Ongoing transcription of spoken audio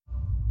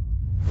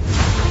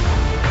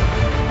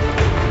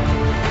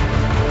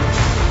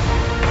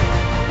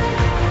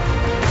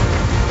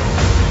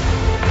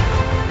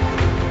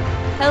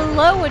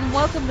Hello and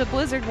welcome to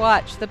Blizzard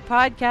Watch, the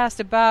podcast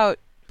about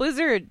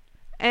Blizzard,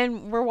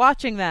 and we're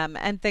watching them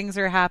and things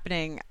are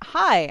happening.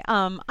 Hi,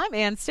 I'm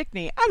Ann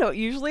Stickney. I don't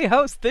usually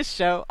host this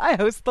show. I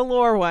host the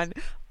lore one.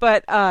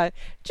 But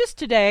just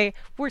today,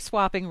 we're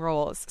swapping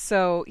roles.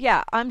 So,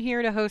 yeah, I'm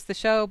here to host the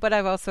show, but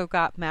I've also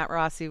got Matt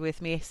Rossi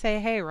with me. Say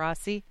hey,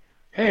 Rossi.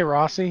 Hey,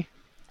 Rossi.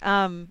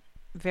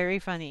 Very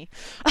funny.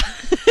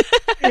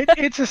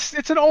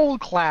 It's an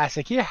old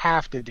classic. You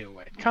have to do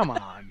it. Come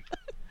on.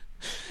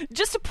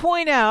 Just to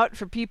point out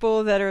for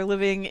people that are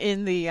living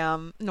in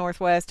the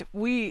Northwest,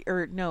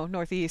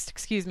 Northeast,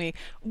 excuse me,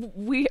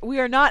 we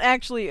are not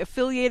actually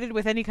affiliated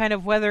with any kind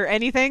of weather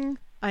anything.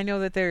 I know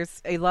that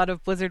there's a lot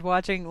of Blizzard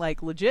watching,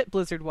 like legit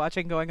Blizzard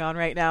watching going on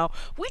right now.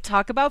 We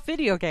talk about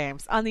video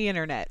games on the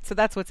internet, so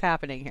that's what's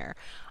happening here.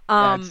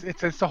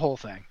 It's the whole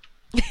thing.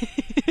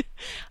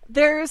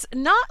 There's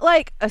not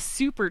like a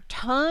super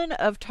ton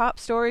of top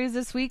stories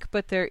this week,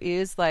 but there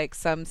is like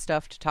some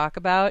stuff to talk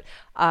about.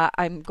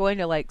 I'm going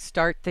to like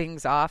start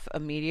things off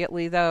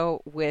immediately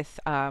though with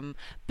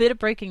bit of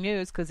breaking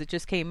news because it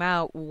just came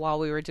out while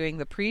we were doing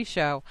the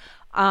pre-show.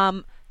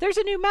 There's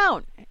a new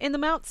mount in the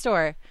mount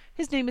store.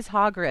 His name is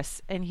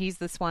Hogrus, and he's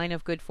the Swine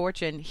of Good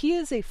Fortune. He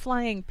is a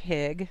flying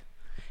pig.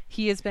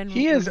 He is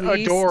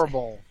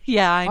adorable.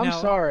 Yeah, I know. I'm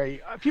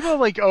sorry. People are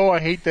like, "Oh, I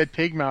hate that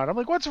pig mount." I'm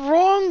like, "What's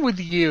wrong with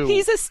you?"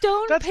 He's a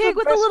stone pig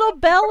with a little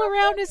bell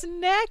around his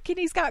neck, and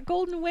he's got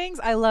golden wings.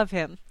 I love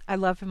him. I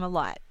love him a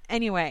lot.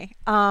 Anyway,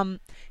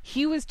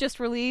 he was just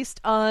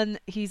released on.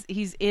 He's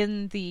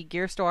in the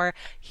gear store.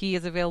 He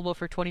is available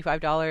for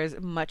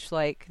 $25, much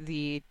like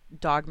the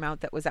dog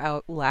mount that was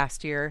out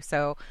last year.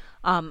 So,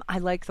 I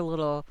like the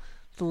little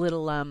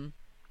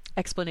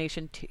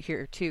explanation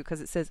here too,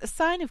 because it says a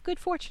sign of good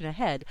fortune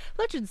ahead.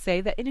 Legends say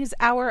that in his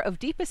hour of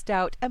deepest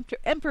doubt,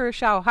 Emperor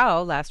Xiao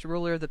Hao, last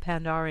ruler of the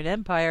Pandaren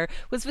Empire,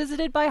 was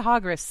visited by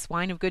Hogrus,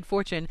 Swine of Good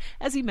Fortune,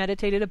 as he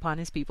meditated upon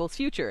his people's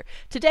future.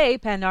 Today,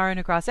 Pandaren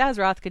across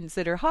Azeroth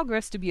consider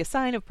Hogrus to be a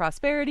sign of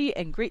prosperity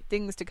and great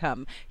things to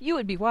come. You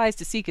would be wise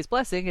to seek his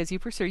blessing as you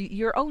pursue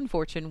your own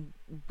fortune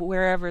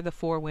wherever the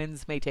four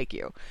winds may take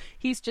you.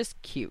 He's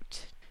just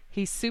cute.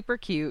 He's super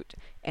cute,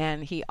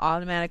 and he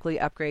automatically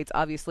upgrades.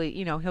 Obviously,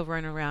 you know, he'll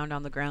run around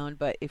on the ground,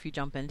 but if you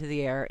jump into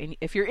the air, and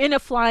if you're in a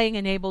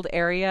flying-enabled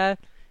area,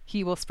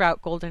 he will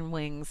sprout golden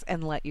wings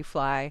and let you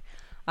fly.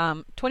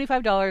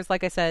 $25,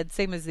 like I said,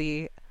 same as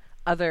the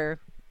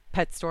other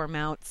pet store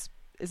mounts.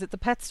 Is it the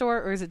pet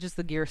store, or is it just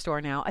the gear store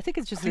now? I think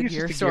it's just the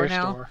gear store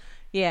now.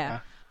 Yeah.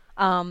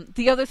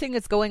 The other thing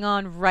that's going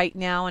on right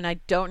now, and I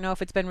don't know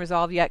if it's been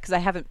resolved yet, because I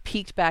haven't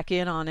peeked back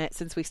in on it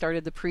since we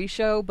started the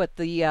pre-show, but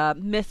the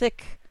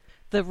Mythic...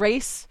 The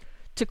race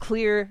to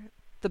clear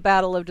the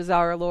Battle of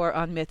Dazar'alor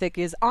on Mythic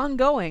is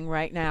ongoing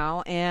right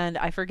now, and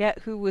I forget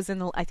who was in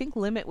the... I think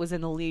Limit was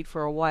in the lead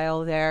for a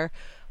while there,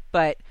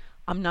 but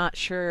I'm not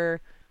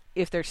sure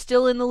if they're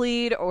still in the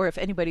lead or if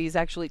anybody's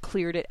actually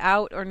cleared it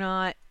out or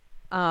not.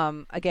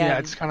 Again... Yeah,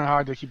 it's kind of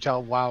hard to keep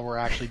telling while we're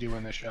actually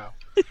doing the show.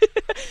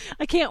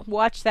 I can't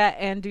watch that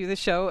and do the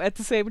show at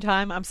the same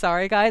time. I'm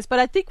sorry, guys, but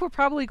I think we're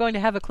probably going to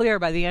have a clear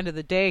by the end of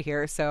the day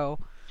here, so...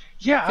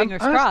 Yeah,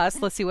 fingers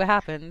crossed. Let's see what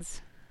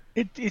happens.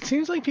 It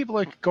seems like people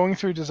are going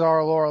through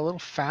Dazar'alor a little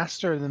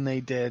faster than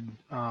they did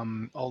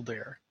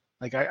Uldir.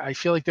 Like I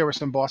feel like there were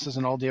some bosses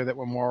in Uldir that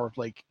were more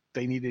like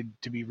they needed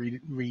to be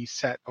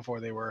reset before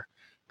they were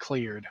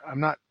cleared. I'm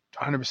not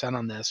 100%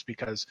 on this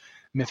because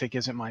Mythic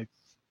isn't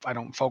I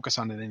don't focus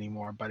on it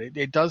anymore, but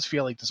it does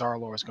feel like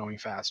Dazar'alor is going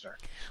faster.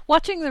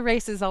 Watching the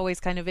race is always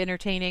kind of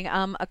entertaining.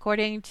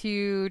 According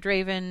to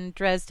Draven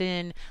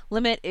Dresden,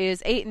 Limit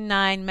is 8 and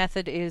 9,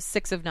 Method is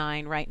 6 of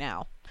 9 right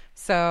now.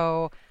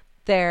 So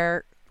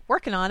they're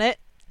working on it.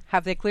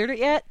 Have they cleared it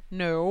yet?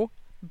 No.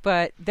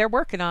 But they're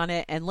working on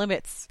it, and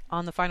Limit's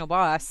on the final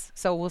boss.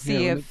 So we'll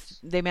see if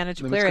they manage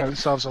to clear it. Got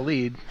themselves a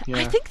lead. Yeah.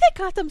 I think they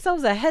got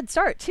themselves a head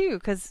start, too,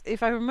 because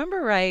if I remember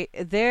right,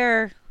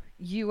 their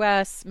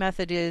U.S.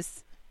 Method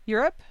is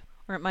Europe,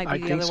 or it might be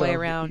the other way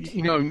around.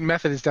 You know,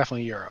 Method is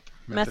definitely Europe.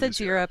 Method's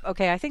Europe.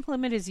 Okay, I think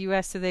Limit is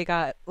U.S., so they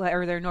got,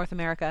 or they're North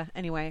America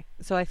anyway.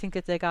 So I think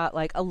that they got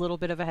like a little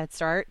bit of a head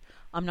start.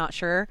 I'm not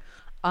sure.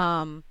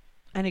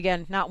 And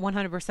again, not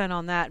 100%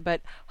 on that,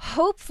 but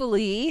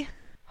hopefully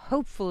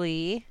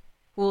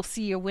we'll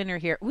see a winner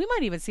here. We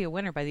might even see a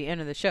winner by the end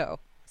of the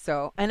show.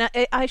 So, and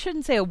I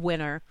shouldn't say a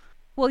winner.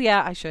 Well,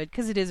 yeah, I should,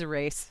 because it is a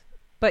race.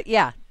 But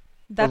yeah,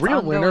 that's the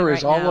real winner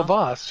is all now. of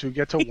us who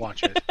get to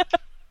watch it.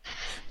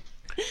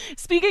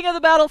 Speaking of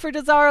the battle for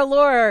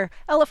Dazar'alor,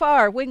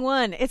 LFR Wing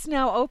 1, it's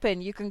now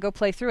open. You can go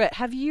play through it.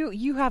 Have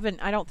you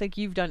haven't, I don't think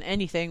you've done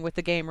anything with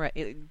the game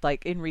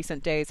like in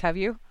recent days, have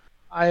you?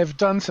 I have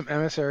done some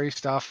emissary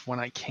stuff when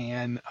I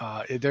can.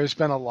 There's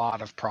been a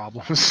lot of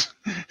problems,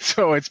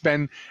 so it's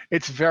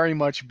very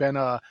much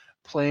been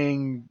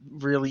playing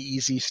really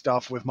easy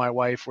stuff with my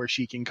wife where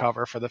she can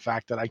cover for the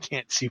fact that I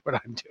can't see what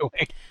I'm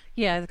doing.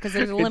 Yeah, because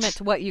there's a limit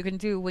to what you can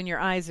do when your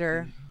eyes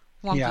are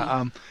wonky.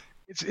 Yeah,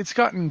 it's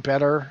gotten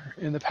better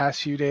in the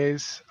past few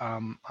days.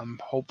 I'm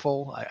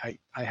hopeful.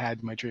 I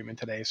had my treatment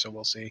today, so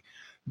we'll see.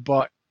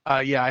 But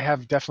Yeah, I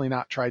have definitely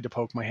not tried to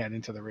poke my head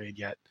into the raid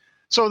yet.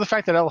 So the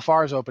fact that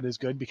LFR is open is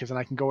good because then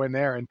I can go in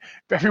there and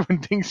everyone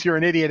thinks you're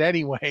an idiot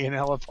anyway in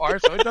LFR,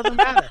 so it doesn't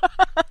matter.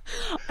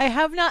 I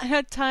have not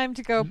had time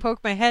to go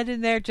poke my head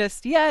in there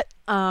just yet.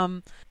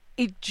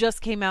 It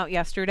just came out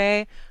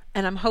yesterday,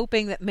 and I'm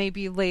hoping that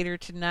maybe later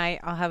tonight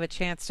I'll have a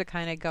chance to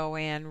kind of go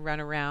in, run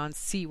around,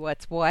 see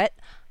what's what.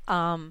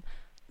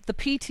 The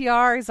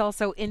PTR is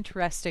also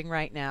interesting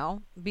right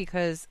now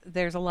because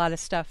there's a lot of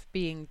stuff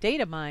being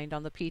data mined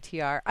on the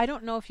PTR. I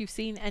don't know if you've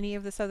seen any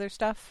of this other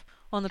stuff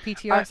on the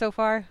PTR so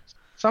far.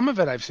 Some of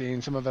it I've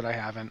seen, some of it I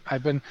haven't.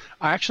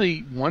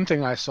 One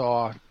thing I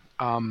saw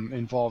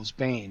involves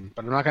Bane,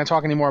 but I'm not going to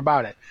talk any more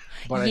about it.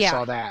 But I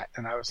saw that,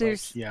 and I was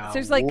there's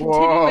like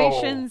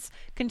whoa.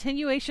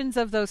 continuations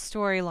of those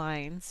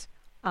storylines.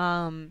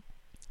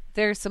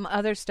 There's some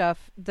other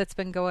stuff that's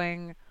been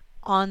going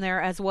on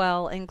there as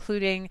well,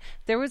 including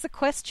there was a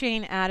quest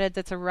chain added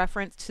that's a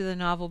reference to the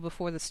novel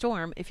Before the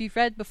Storm. If you've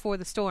read Before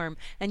the Storm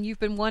and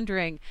you've been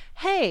wondering,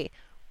 hey,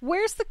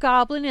 where's the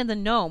goblin and the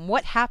gnome?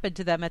 What happened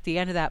to them at the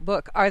end of that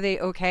book? Are they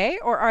okay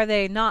or are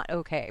they not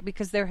okay?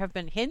 Because there have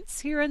been hints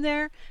here and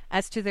there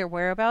as to their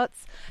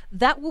whereabouts.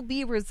 That will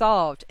be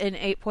resolved in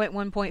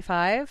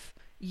 8.1.5.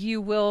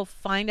 You will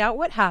find out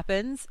what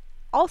happens.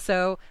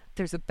 Also,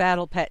 there's a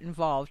battle pet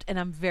involved, and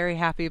I'm very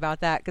happy about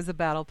that because the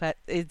battle pet,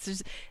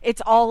 it's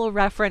all a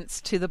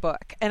reference to the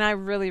book, and I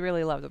really,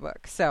 really love the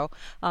book. So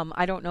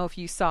I don't know if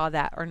you saw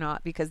that or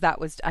not because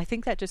I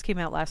think that just came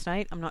out last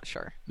night. I'm not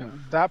sure. No,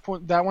 that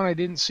one I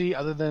didn't see,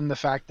 other than the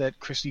fact that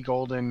Christy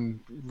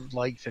Golden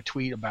liked a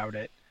tweet about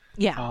it.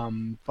 Yeah.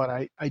 But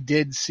I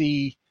did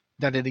see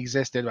that it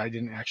existed, but I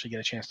didn't actually get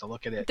a chance to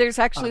look at it. There's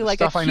actually like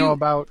stuff I know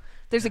about.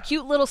 There's a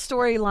cute little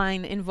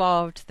storyline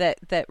involved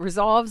that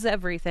resolves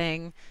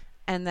everything,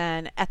 and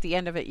then at the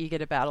end of it you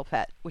get a battle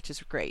pet, which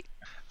is great.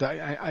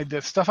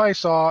 The stuff I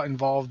saw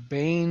involved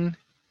Bane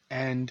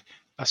and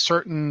a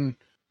certain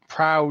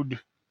proud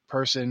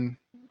person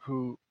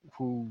who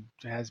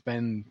has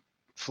been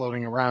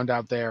floating around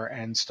out there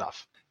and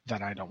stuff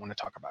that I don't want to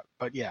talk about.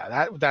 But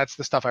yeah, that's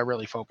the stuff I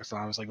really focused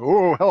on. I was like,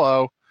 oh,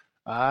 hello.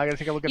 I got to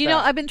take a look at that. You know,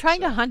 I've been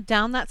trying to hunt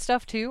down that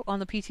stuff too on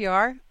the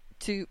PTR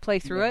to play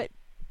through it,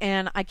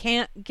 and I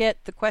can't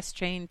get the quest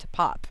chain to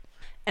pop.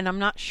 And I'm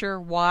not sure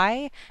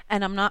why,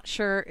 and I'm not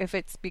sure if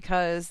it's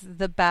because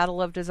the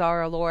Battle of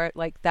Dazar'alor,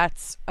 like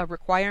that's a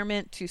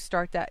requirement to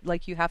start that,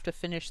 like you have to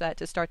finish that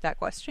to start that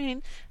quest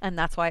chain, and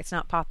that's why it's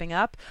not popping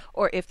up,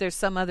 or if there's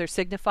some other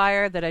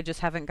signifier that I just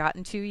haven't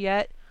gotten to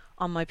yet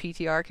on my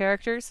PTR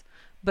characters.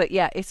 But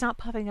yeah, it's not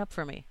popping up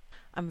for me.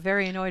 I'm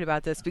very annoyed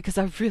about this because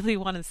I really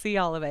want to see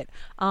all of it.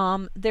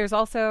 There's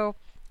also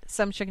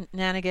some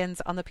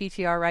shenanigans on the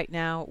PTR right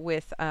now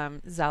with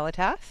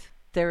Xal'atath.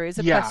 There is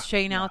a quest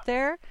chain out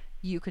there.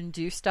 You can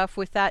do stuff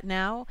with that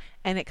now,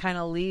 and it kind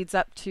of leads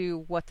up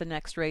to what the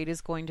next raid is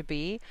going to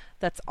be.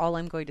 That's all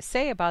I'm going to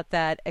say about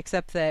that,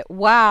 except that,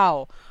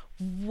 wow,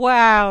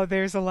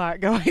 there's a lot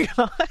going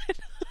on.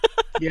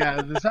 Yeah,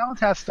 the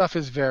Xal'atath stuff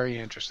is very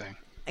interesting.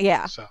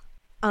 Yeah. So.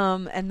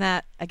 And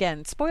that,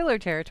 again, spoiler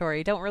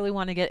territory. Don't really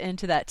want to get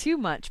into that too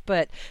much,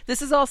 but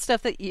this is all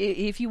stuff that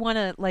if you want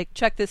to like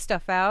check this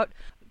stuff out,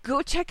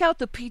 go check out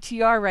the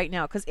PTR right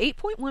now, because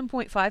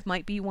 8.1.5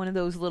 might be one of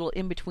those little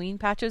in-between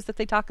patches that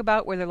they talk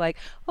about where they're like,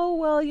 oh,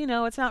 well, you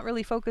know, it's not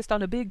really focused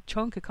on a big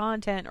chunk of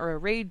content or a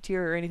raid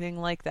tier or anything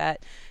like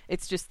that.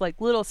 It's just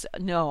like little...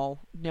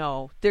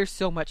 No, there's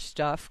so much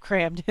stuff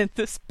crammed in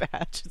this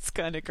patch. It's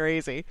kind of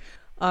crazy.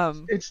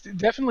 It's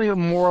definitely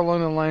more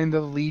along the line of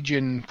the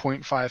Legion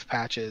 0.5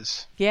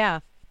 patches. Yeah.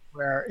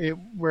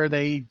 Where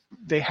they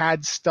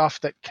had stuff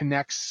that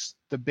connects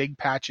the big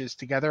patches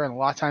together, and a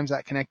lot of times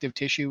that connective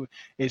tissue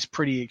is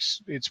pretty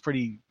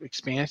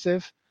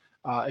expansive.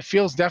 It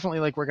feels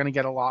definitely like we're going to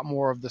get a lot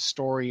more of the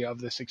story of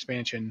this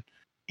expansion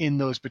in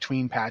those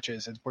between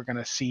patches, and we're going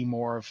to see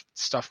more of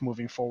stuff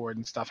moving forward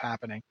and stuff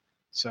happening.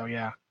 So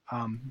yeah,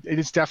 it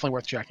is definitely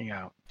worth checking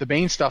out. The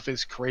Bane stuff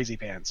is crazy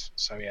pants.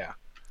 So yeah.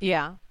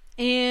 Yeah.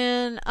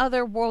 In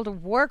other World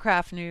of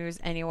Warcraft news,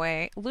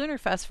 anyway, Lunar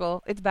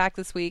Festival, it's back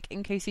this week,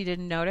 in case you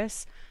didn't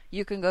notice.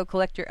 You can go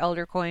collect your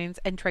Elder Coins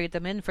and trade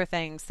them in for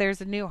things.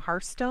 There's a new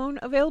Hearthstone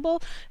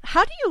available.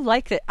 How do you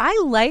like it?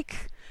 I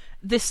like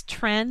this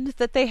trend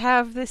that they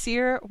have this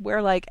year,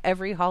 where like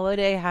every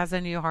holiday has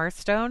a new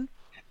Hearthstone.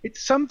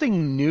 It's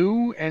something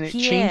new, and it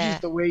changes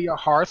the way your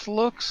hearth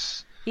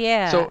looks.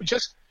 Yeah. So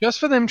just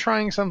for them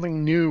trying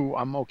something new,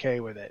 I'm okay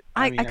with it.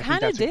 I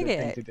kind of dig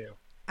it.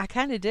 I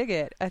kind of dig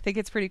it. I think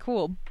it's pretty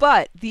cool.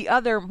 But the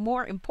other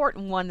more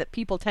important one that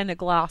people tend to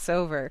gloss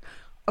over.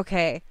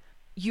 Okay,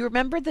 you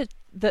remember the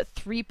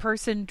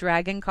 3-person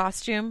dragon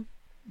costume?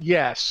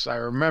 Yes, I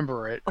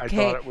remember it.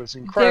 Okay. I thought it was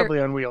incredibly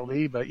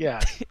unwieldy, but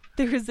yeah.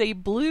 There is a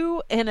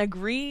blue and a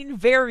green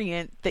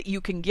variant that you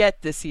can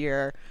get this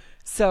year.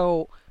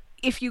 So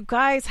if you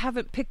guys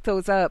haven't picked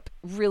those up,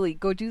 really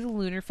go do the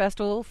Lunar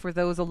Festival for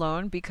those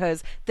alone,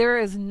 because there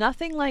is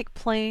nothing like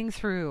playing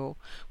through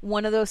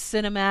one of those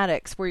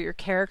cinematics where your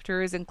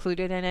character is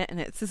included in it and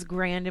it's this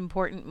grand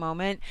important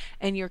moment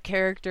and your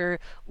character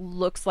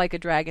looks like a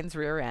dragon's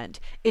rear end.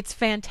 It's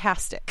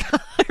fantastic.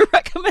 I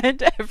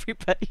recommend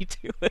everybody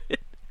do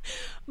it.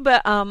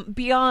 But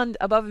beyond,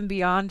 above and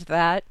beyond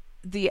that,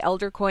 the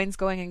elder coins,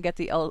 going and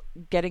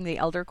getting the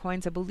elder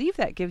coins, I believe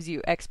that gives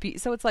you XP,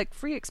 so it's like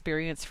free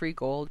experience, free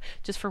gold,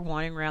 just for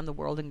wandering around the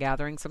world and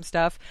gathering some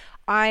stuff.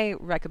 I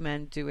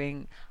recommend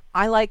doing,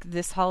 I like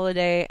this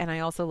holiday, and I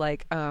also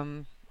like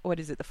what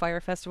is it, the Fire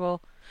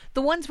Festival,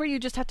 the ones where you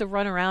just have to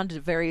run around to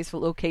various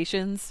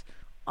locations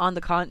on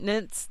the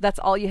continents. That's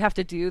all you have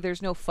to do.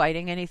 There's no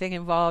fighting anything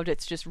involved.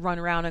 It's just run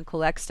around and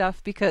collect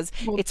stuff, because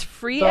Well, it's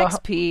free the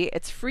XP,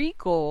 it's free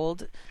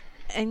gold,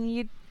 and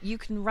you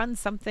can run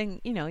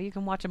something, you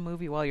can watch a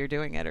movie while you're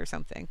doing it or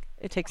something.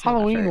 It takes no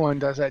Halloween effort. one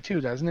does that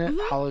too, doesn't it?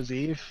 Mhm. Hallows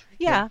Eve.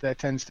 Yeah. That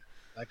tends to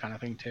that kind of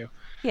thing too.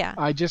 Yeah.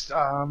 I just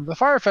the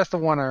Fire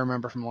Festival one I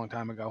remember from a long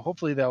time ago.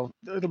 Hopefully it'll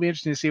be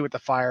interesting to see what the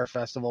Fire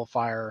Festival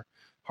Fire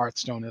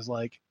Hearthstone is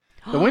like.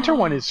 The winter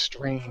one is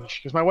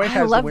strange because my wife I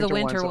has love the the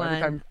winter winter one. So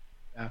every one. time,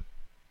 yeah,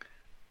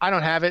 I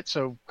don't have it,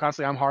 so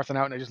constantly I'm hearthing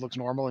out and it just looks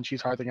normal, and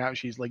she's hearthing out and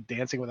she's like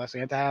dancing with a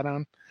Santa hat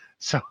on.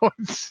 So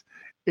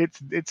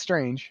it's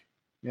strange.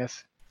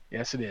 Yes.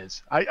 Yes, it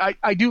is.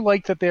 I do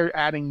like that they're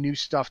adding new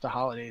stuff to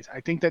holidays.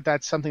 I think that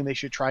that's something they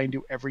should try and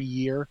do every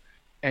year.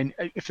 And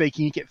if they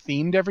can get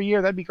themed every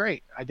year, that'd be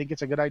great. I think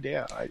it's a good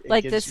idea. It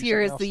Like gives this you year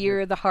something is else the to year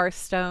do. of the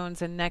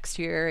Hearthstones, and next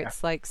year Yeah.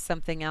 it's like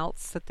something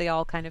else that they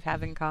all kind of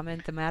have in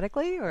common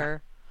thematically,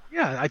 or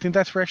Yeah, I think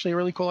that's actually a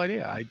really cool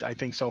idea. I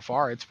think so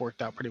far it's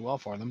worked out pretty well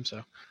for them.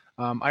 So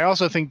I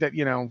also think that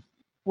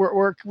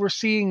we're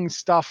seeing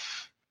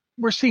stuff.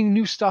 We're seeing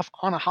new stuff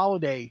on a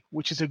holiday,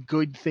 which is a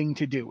good thing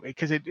to do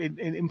because it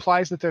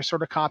implies that they're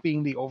sort of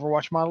copying the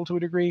Overwatch model to a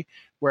degree,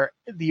 where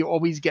you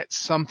always get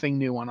something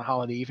new on a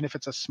holiday, even if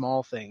it's a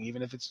small thing,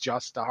 even if it's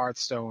just a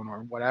Hearthstone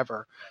or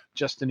whatever,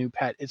 just a new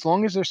pet. As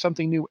long as there's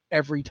something new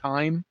every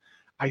time,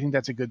 I think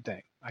that's a good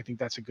thing. I think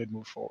that's a good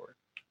move forward.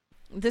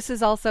 this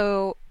is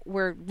also,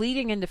 we're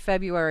leading into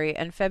February,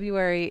 and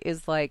February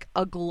is like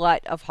a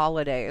glut of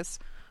holidays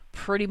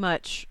pretty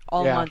much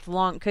all Yeah. month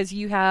long, because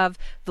you have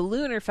the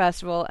Lunar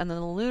Festival, and then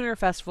the Lunar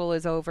Festival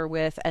is over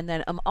with, and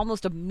then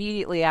almost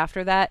immediately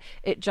after that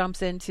it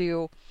jumps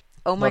into,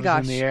 oh my Love's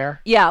gosh, in the air.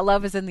 yeah,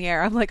 Love is in the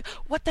Air. I'm like,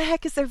 what the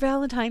heck is their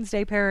Valentine's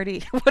Day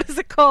parody? What is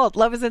it called?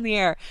 Love is in the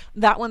Air.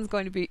 That one's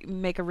going to be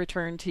make a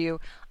return to you.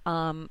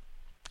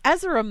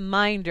 As a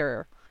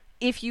reminder,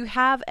 if you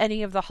have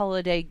any of the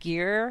holiday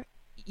gear,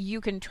 you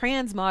can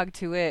transmog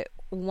to it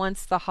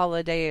once the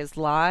holiday is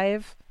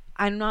live.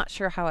 I'm not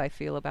sure how I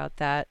feel about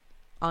that,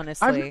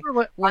 honestly,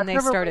 when I've they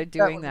never started liked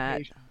doing that.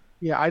 limitation.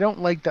 Yeah, I don't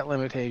like that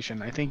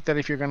limitation. I think that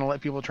if you're going to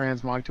let people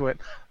transmog to it,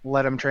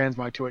 let them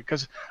transmog to it,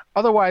 because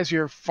otherwise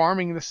you're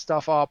farming this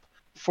stuff up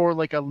for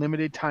like a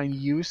limited time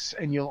use,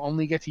 and you'll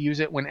only get to use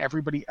it when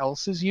everybody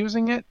else is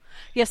using it.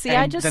 Yeah, see,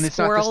 I And just then it's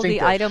not squirrel the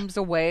distinctive. items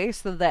away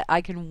so that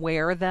I can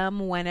wear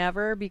them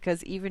whenever,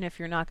 because even if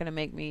you're not going to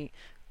make me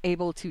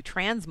able to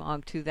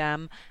transmog to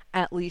them,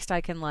 at least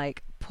I can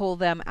like pull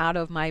them out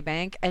of my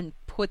bank and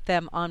put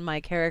them on my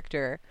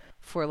character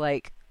for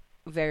like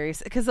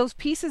various, because those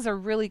pieces are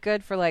really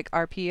good for like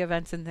RP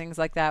events and things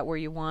like that, where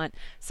you want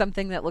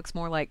something that looks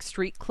more like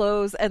street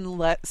clothes and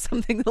let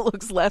something that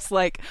looks less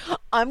like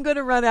I'm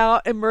gonna run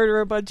out and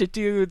murder a bunch of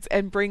dudes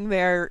and bring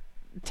their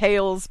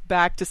tails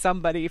back to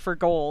somebody for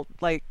gold.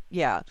 Like,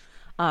 yeah.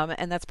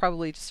 And that's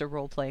probably just a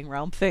role playing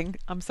realm thing.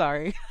 I'm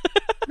sorry.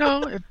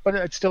 No, but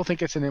I still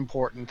think it's an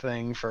important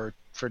thing for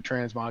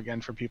transmog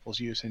and for people's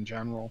use in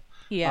general.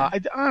 Yeah.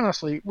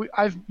 Honestly,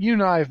 you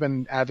and I have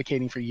been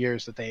advocating for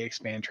years that they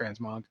expand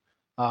transmog.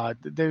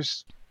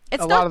 There's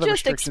It's a lot not of the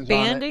just restrictions on it.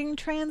 expanding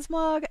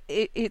transmog.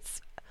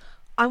 It's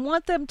I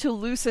want them to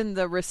loosen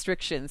the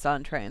restrictions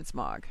on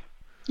transmog.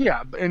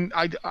 Yeah, and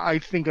I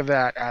think of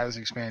that as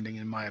expanding,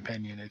 in my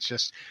opinion. It's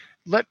just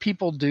let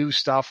people do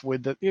stuff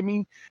with the. I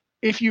mean,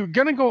 if you're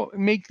gonna go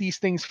make these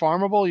things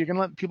farmable, you're gonna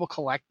let people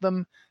collect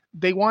them.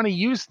 They want to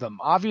use them.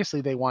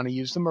 Obviously, they want to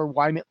use them, or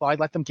why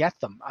let them get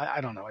them? I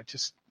don't know. It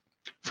just,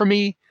 for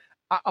me,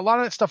 a lot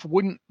of that stuff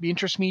wouldn't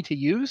interest me to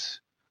use.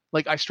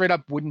 Like, I straight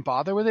up wouldn't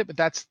bother with it. But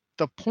that's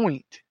the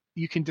point.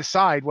 You can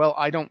decide, well,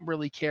 I don't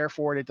really care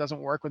for it. It doesn't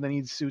work with any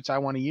of the suits I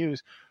want to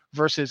use.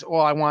 Versus, oh,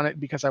 I want it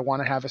because I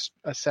want to have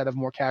a set of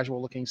more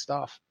casual looking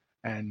stuff.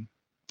 And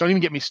don't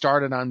even get me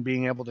started on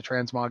being able to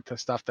transmog to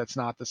stuff that's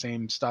not the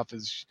same stuff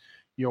as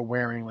you're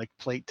wearing, like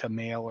plate to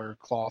mail or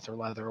cloth or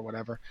leather or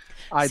whatever.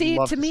 I'd See,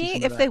 love to to see me,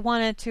 some if of they that.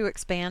 wanted to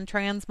expand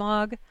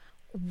transmog,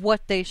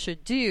 what they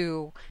should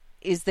do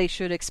is they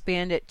should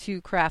expand it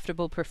to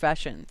craftable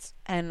professions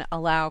and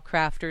allow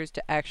crafters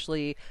to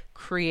actually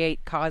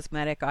create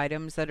cosmetic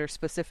items that are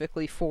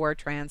specifically for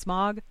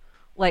transmog.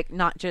 Like,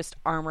 not just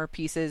armor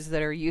pieces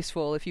that are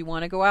useful if you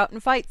want to go out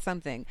and fight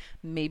something.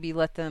 Maybe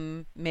let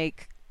them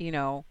make,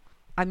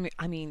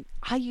 I mean,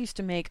 I used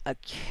to make a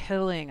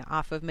killing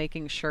off of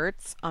making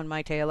shirts on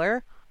my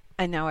tailor.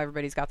 And now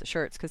everybody's got the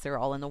shirts because they're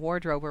all in the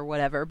wardrobe or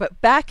whatever. But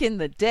back in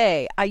the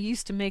day, I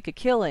used to make a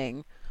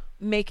killing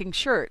making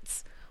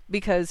shirts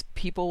because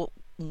people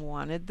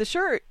wanted the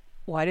shirt.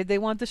 Why did they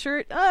want the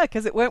shirt?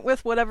 Because it went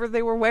with whatever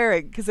they were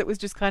wearing. Because it was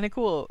just kind of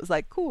cool. It was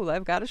like, cool,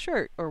 I've got a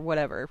shirt or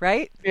whatever,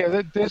 right?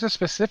 Yeah, there's a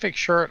specific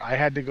shirt I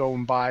had to go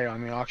and buy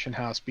on the auction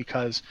house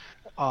because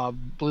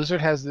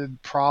Blizzard has the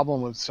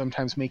problem with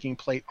sometimes making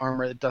plate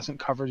armor that doesn't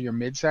cover your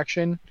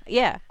midsection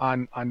Yeah.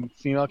 on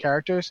female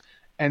characters,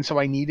 and so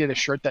I needed a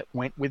shirt that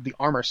went with the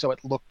armor so it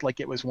looked like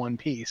it was one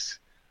piece.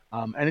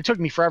 And it took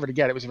me forever to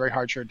get. It was a very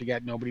hard shirt to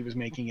get. Nobody was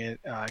making it.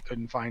 I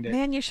couldn't find it.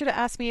 Man, you should have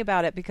asked me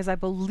about it because I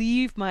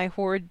believe my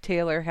Horde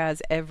tailor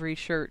has every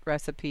shirt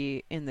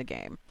recipe in the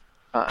game.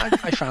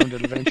 I found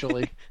it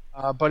eventually,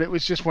 but it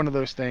was just one of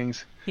those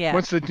things. Yeah.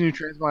 Once the new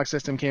transmog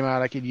system came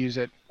out, I could use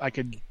it. I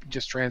could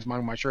just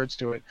transmog my shirts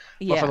to it.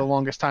 But Yeah. for the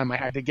longest time, I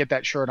had to get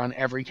that shirt on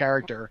every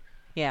character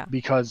Yeah.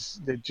 because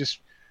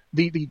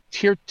the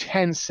tier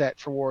 10 set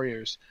for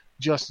warriors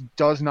just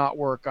does not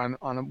work on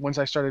once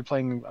I started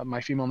playing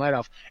my female night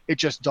elf. It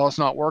just does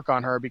not work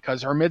on her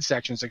because her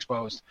midsection's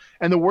exposed.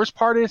 And the worst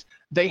part is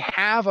they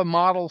have a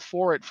model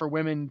for it for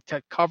women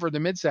to cover the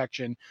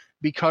midsection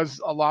because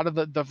a lot of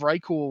the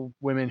Vrykul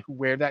women who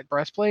wear that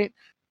breastplate,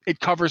 it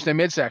covers their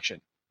midsection.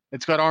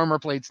 It's got armor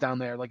plates down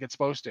there like it's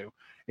supposed to.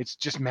 It's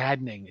just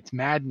maddening. It's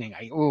maddening.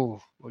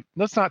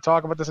 Let's not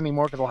talk about this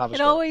anymore because I'll have a It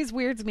stroke. always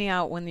weirds me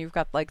out when you've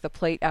got like the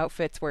plate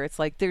outfits where it's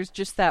like there's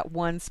just that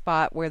one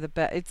spot where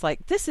it's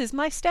like, this is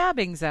my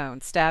stabbing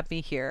zone. Stab me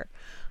here.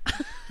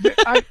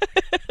 I'm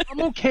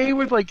okay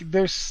with like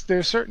there's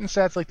certain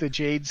sets like the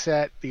Jade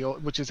set,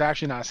 which is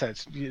actually not a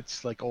set.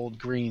 It's like old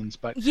greens,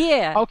 but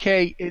Yeah.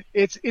 okay,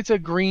 it's a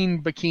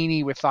green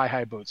bikini with thigh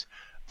high boots.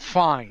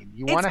 Fine,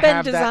 you want It's to been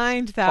have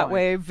designed that fine.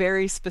 way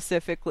very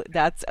specifically.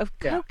 That's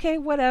Yeah. okay,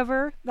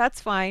 whatever. That's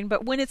fine.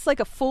 But when it's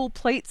like a full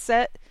plate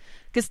set,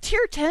 because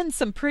tier 10's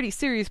some pretty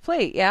serious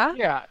plate, yeah?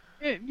 Yeah,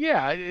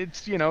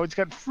 it's it's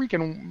got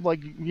freaking like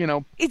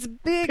It's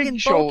big pig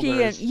and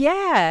bulky and shoulders.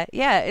 yeah,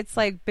 it's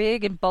like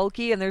big and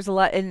bulky and there's a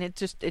lot and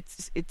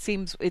it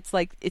seems it's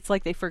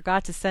like they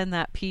forgot to send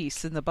that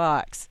piece in the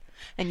box.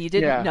 And you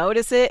didn't Yeah.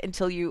 notice it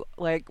until you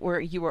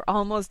were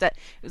almost at,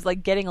 it was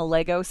like getting a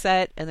Lego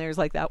set and there's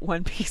like that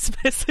one piece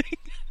missing.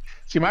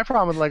 See, my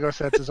problem with Lego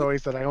sets is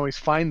always that I always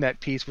find that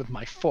piece with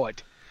my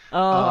foot.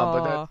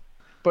 Oh.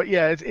 But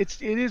yeah,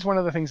 it is one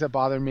of the things that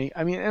bother me.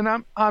 I mean,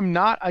 and I'm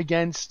not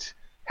against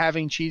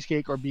having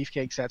cheesecake or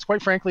beefcake sets.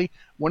 Quite frankly,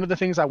 one of the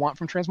things I want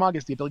from Transmog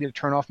is the ability to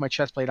turn off my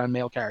chest plate on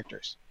male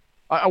characters.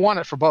 I want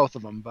it for both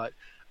of them, but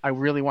I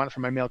really want it for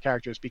my male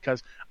characters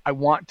because I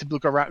want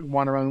to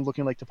wander around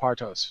looking like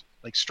Tepartos,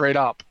 like straight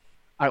up.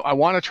 I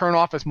want to turn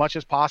off as much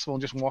as possible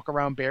and just walk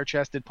around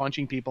bare-chested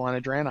punching people on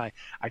a Draenei.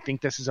 I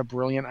think this is a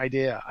brilliant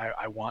idea.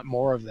 I want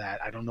more of that.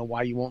 I don't know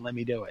why you won't let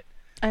me do it.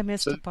 I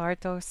missed So- the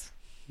Bartos.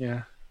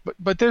 Yeah,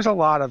 but there's a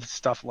lot of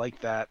stuff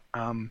like that.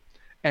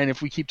 And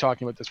if we keep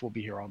talking about this, we'll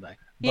be here all day.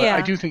 But Yeah.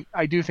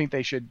 I do think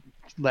they should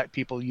let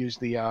people use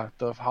the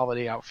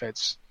holiday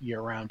outfits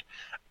year round.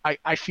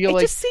 I feel It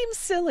like just seems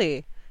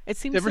silly. It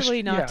seems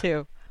silly not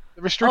to.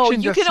 the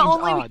restriction You just can seems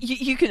only odd.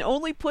 you can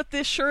only put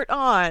this shirt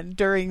on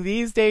during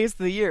these days of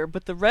the year,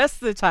 but the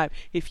rest of the time,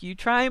 if you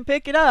try and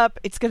pick it up,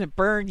 it's gonna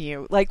burn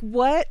you. Like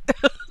what?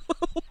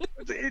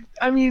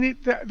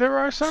 There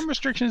are some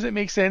restrictions that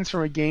make sense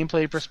from a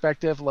gameplay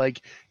perspective.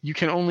 Like you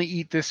can only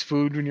eat this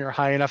food when you're a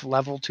high enough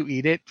level to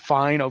eat it.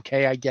 Fine,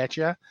 okay, I get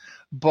you.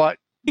 But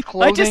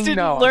clothing, I just didn't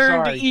no, I'm learn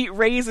to sorry. eat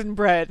raisin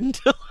bread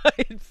until I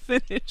had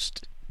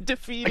finished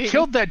defeating. I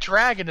killed that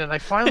dragon and I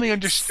finally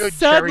understood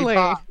cherry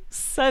pie.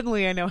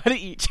 Suddenly, I know how to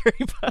eat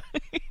cherry pie.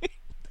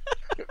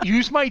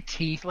 Use my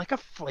teeth like a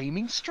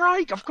flaming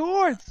strike, of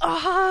course.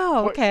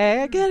 Oh,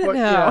 okay, I get it But,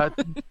 now.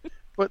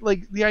 but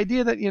like the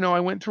idea that I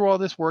went through all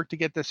this work to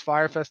get this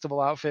Fire Festival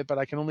outfit, but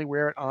I can only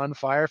wear it on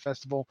Fire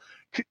Festival.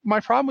 My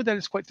problem with that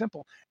is quite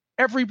simple.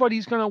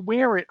 Everybody's going to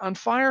wear it on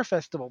Fire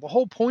Festival. The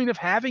whole point of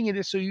having it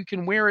is so you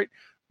can wear it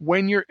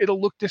when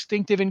it'll look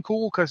distinctive and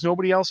cool because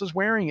nobody else is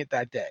wearing it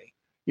that day.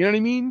 You know what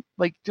I mean?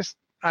 Like, just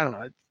I don't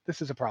know.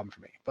 This is a problem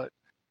for me, but.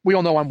 We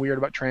all know I'm weird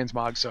about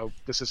transmog, so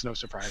this is no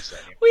surprise to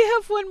anyone. We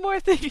have one more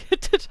thing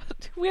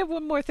we have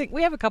one more thing.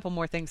 We have a couple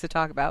more things to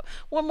talk about.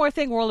 One more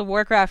thing World of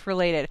Warcraft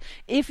related.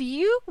 If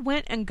you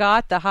went and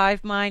got the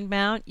Hive Mind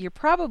mount, you're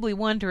probably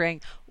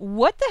wondering,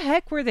 what the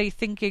heck were they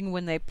thinking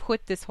when they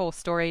put this whole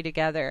story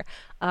together?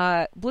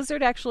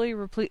 Blizzard actually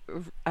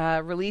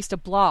released a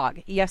blog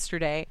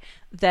yesterday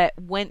that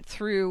went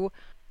through,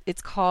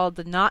 it's called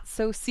The Not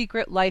So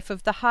Secret Life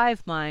of the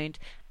Hive Mind,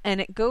 and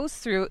it goes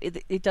through,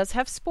 it does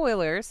have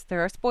spoilers.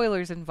 There are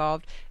spoilers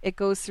involved. It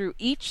goes through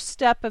each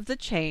step of the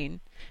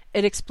chain.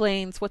 It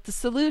explains what the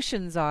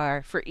solutions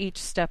are for each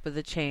step of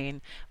the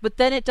chain. But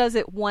then it does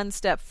it one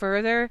step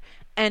further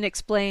and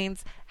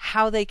explains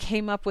how they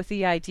came up with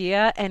the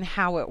idea and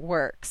how it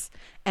works.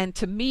 And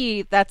to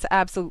me, that's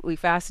absolutely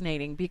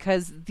fascinating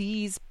because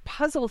these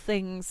puzzle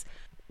things,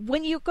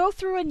 when you go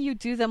through and you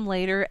do them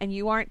later and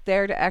you aren't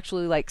there to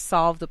actually like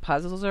solve the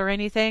puzzles or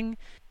anything,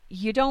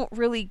 you don't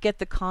really get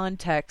the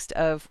context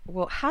of,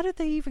 well, how did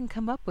they even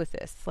come up with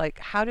this? Like,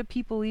 how do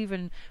people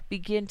even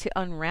begin to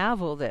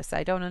unravel this?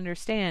 I don't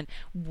understand.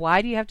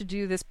 Why do you have to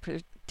do this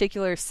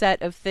particular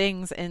set of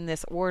things in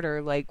this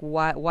order? Like,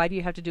 why do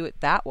you have to do it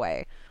that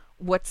way?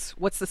 What's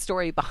the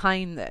story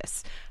behind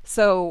this?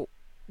 So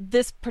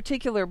this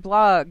particular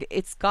blog,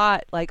 it's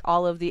got like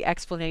all of the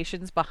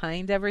explanations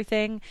behind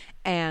everything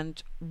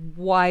and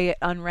why it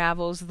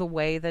unravels the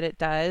way that it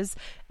does.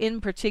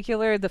 In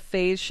particular, the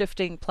phase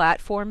shifting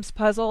platforms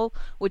puzzle,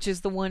 which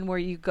is the one where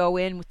you go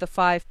in with the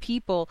 5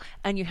 people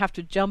and you have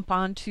to jump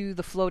onto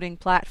the floating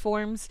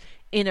platforms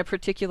in a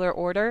particular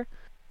order.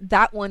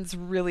 That one's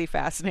really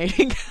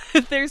fascinating.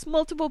 There's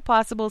multiple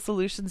possible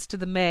solutions to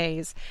the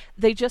maze.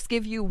 They just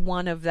give you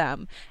one of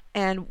them.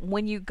 And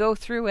when you go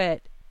through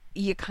it,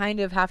 you kind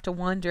of have to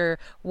wonder,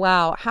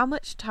 wow, how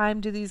much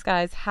time do these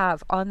guys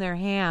have on their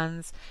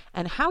hands?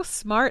 And how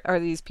smart are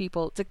these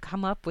people to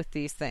come up with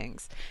these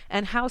things?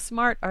 And how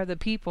smart are the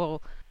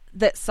people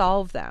that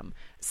solve them?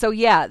 So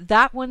yeah,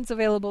 that one's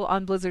available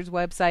on Blizzard's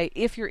website.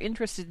 If you're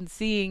interested in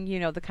seeing,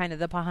 the kind of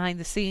the behind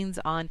the scenes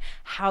on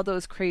how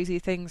those crazy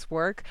things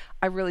work,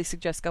 I really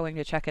suggest going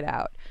to check it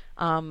out.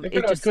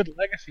 They've got a good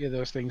legacy of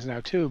those things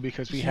now too,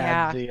 because we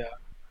had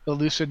the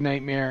Lucid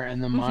Nightmare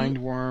and the Mind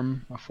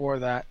Worm before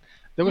that.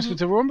 Was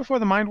the one before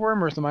the Mind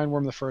Worm, or is the Mind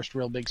Worm the first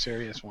real big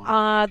serious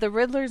one? The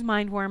Riddler's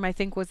Mind Worm, I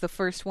think, was the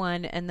first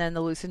one, and then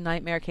the Lucid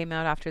Nightmare came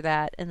out after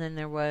that, and then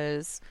there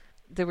was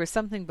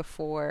something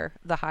before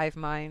the Hive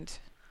Mind.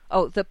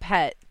 Oh, the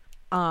Pet,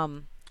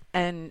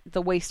 and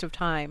the Waste of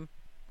Time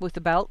with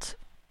the belt.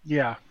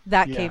 Yeah,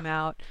 that came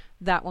out.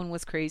 That one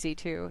was crazy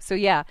too. So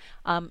yeah,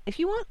 if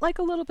you want like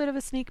a little bit of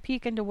a sneak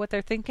peek into what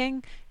they're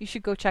thinking, you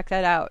should go check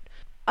that out.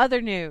 Other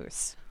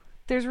news.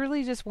 There's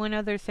really just one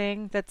other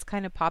thing that's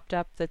kind of popped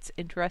up that's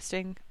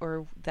interesting,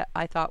 or that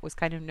I thought was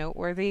kind of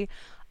noteworthy.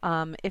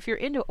 If you're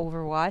into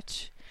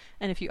Overwatch,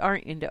 and if you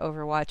aren't into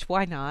Overwatch,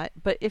 why not?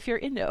 But if you're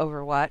into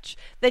Overwatch,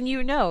 then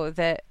you know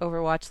that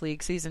Overwatch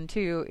League Season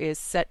 2 is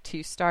set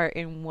to start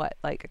in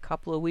like a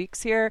couple of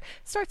weeks here. It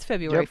starts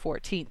February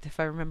 14th, if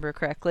I remember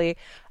correctly.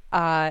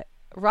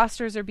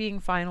 Rosters are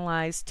being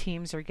finalized.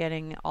 Teams are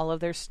getting all of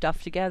their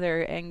stuff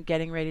together and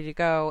getting ready to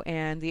go.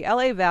 And the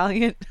LA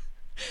Valiant...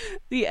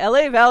 The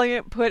LA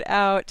Valiant put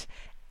out,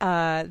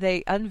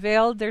 they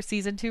unveiled their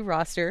Season 2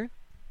 roster,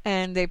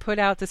 and they put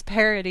out this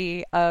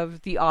parody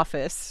of The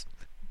Office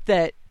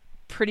that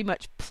pretty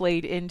much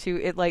played into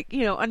it,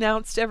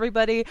 announced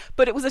everybody,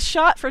 but it was a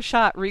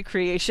shot-for-shot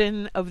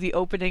recreation of the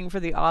opening for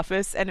The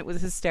Office, and it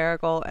was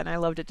hysterical, and I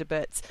loved it to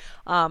bits.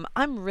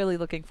 I'm really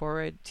looking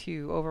forward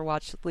to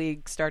Overwatch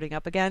League starting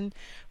up again,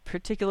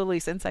 particularly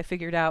since I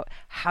figured out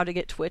how to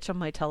get Twitch on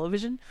my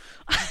television.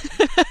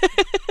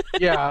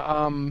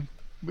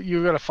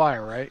 You got a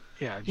Fire, right?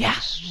 Yeah. You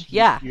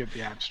have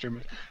the app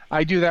stream.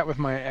 I do that with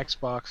my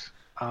Xbox.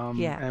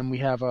 And we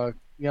have a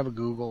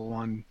Google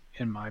one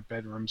in my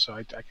bedroom, so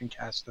I can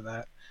cast to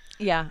that.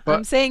 Yeah, but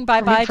I'm saying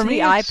bye-bye to the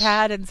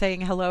iPad and saying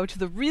hello to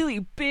the really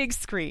big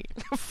screen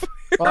for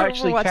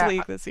Overwatch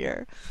League this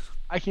year.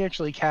 I can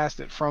actually cast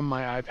it from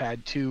my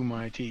iPad to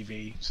my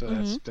TV, so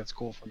that's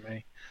cool for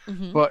me.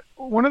 Mm-hmm. But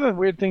one of the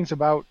weird things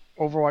about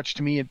Overwatch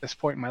to me at this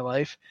point in my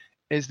life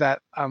is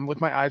that with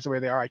my eyes the way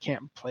they are, I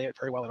can't play it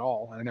very well at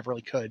all, and I never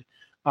really could.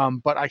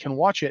 But I can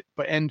watch it,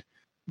 and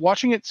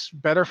watching it's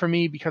better for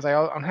me because I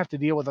don't have to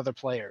deal with other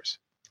players.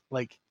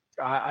 Like,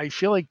 I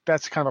feel like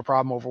that's kind of a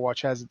problem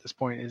Overwatch has at this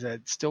point, is that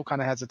it still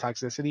kind of has a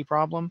toxicity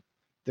problem.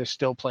 There's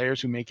still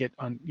players who make it,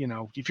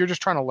 if you're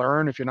just trying to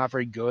learn, if you're not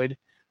very good,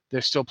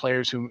 there's still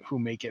players who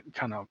make it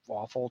kind of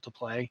awful to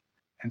play.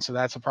 And so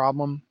that's a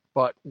problem.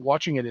 But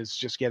watching it is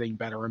just getting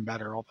better and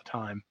better all the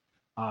time.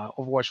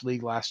 Overwatch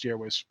League last year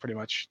was pretty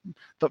much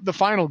the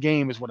final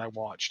game is what I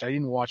watched. I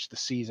didn't watch the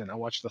season. I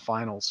watched the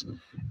finals,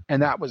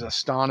 and that was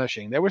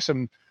astonishing. There was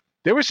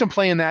some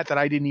play in that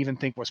I didn't even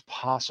think was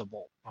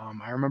possible.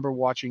 I remember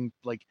watching,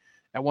 like,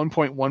 at one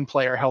point one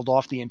player held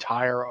off the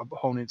entire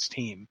opponent's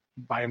team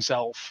by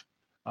himself,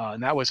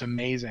 and that was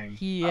amazing.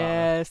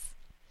 Yes,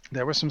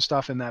 there was some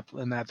stuff in that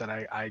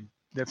I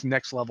that's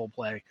next level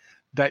play.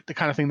 That the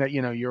kind of thing that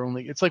you're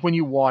only. It's like when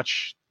you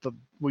watch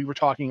we were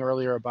talking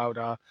earlier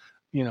about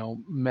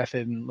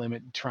method and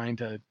limit, trying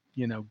to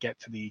get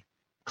to the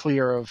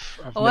clear of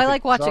I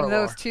like watching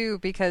those too,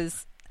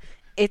 because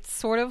it's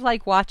sort of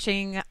like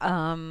watching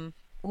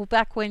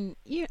back when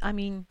you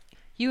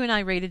and I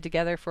raided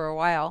together for a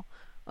while,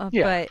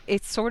 but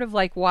it's sort of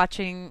like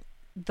watching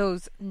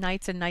those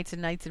nights and nights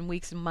and nights and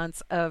weeks and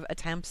months of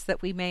attempts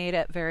that we made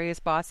at various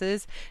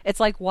bosses. It's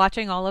like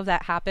watching all of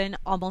that happen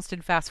almost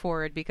in fast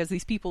forward, because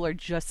these people are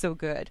just so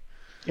good.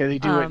 Yeah, they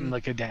do it in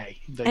like a day.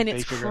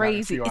 It's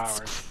crazy.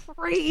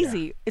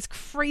 It's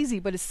crazy,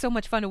 but it's so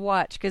much fun to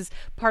watch, because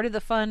part of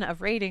the fun of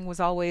raiding was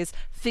always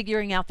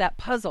figuring out that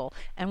puzzle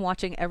and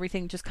watching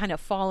everything just kind of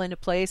fall into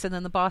place, and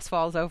then the boss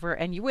falls over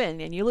and you win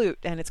and you loot,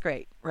 and it's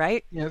great,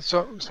 right? Yeah,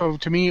 so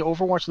to me,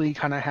 Overwatch League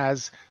kind of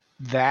has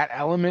that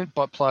element,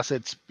 but plus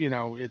it's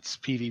it's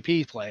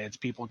PvP play. It's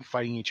people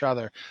fighting each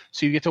other,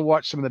 so you get to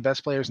watch some of the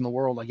best players in the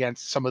world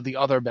against some of the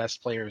other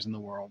best players in the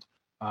world.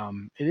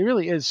 It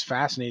really is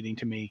fascinating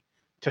to me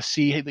to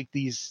see like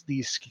these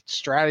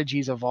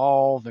strategies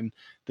evolve and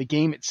the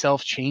game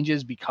itself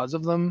changes because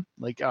of them.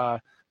 Like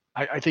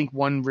I think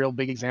one real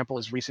big example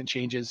is recent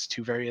changes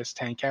to various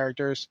tank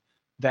characters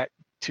that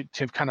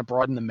to kind of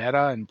broaden the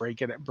meta and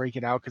break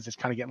it out because it's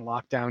kind of getting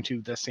locked down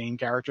to the same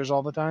characters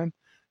all the time.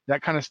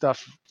 That kind of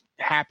stuff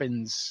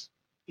happens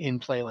in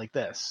play like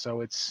this, so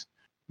it's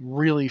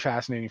really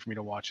fascinating for me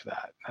to watch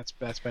that.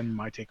 That's been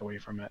my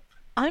takeaway from it.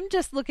 I'm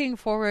just looking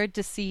forward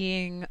to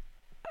seeing,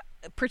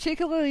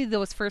 particularly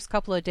those first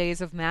couple of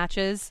days of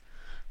matches.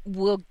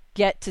 We'll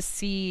get to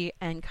see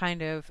and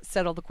kind of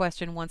settle the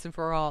question once and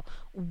for all.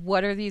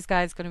 What are these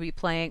guys going to be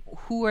playing?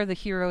 Who are the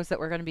heroes that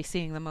we're going to be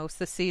seeing the most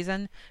this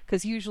season?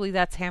 Because usually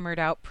that's hammered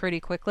out pretty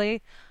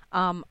quickly.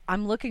 I'm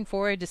looking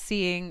forward to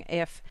seeing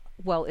if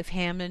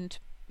Hammond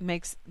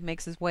makes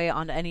his way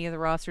onto any of the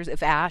rosters,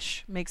 if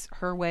Ashe makes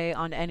her way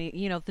on any,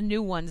 the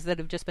new ones that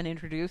have just been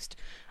introduced,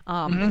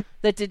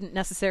 that didn't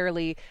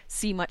necessarily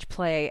see much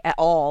play at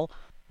all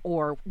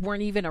or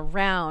weren't even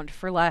around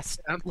for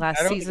last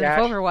season of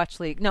Overwatch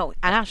League. No,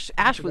 Ashe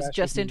was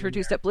just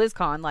introduced at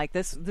BlizzCon. Like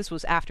this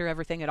was after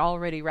everything had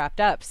already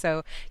wrapped up.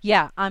 So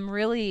yeah, I'm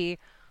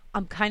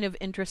kind of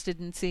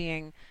interested in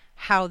seeing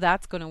how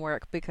that's going to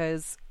work,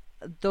 because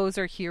those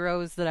are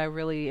heroes that I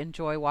really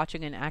enjoy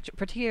watching in action,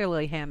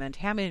 particularly Hammond.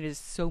 Hammond is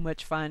so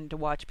much fun to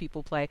watch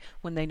people play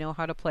when they know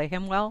how to play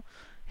him well.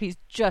 He's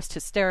just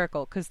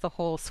hysterical because the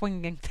whole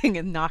swinging thing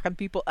and knocking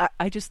people,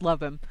 I just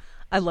love him.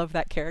 I love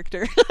that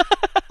character.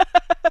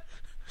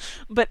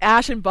 But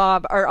Ashe and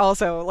Bob are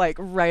also like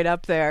right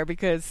up there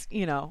because,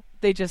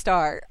 they just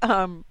are.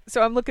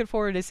 So I'm looking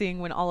forward to seeing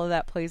when all of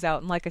that plays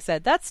out. And like I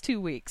said, that's 2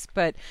 weeks.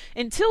 But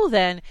until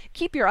then,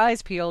 keep your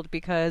eyes peeled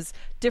because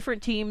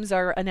different teams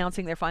are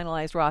announcing their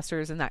finalized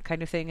rosters and that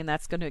kind of thing. And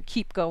that's going to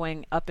keep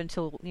going up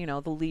until,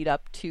 the lead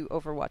up to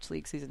Overwatch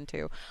League Season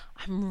 2.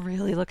 I'm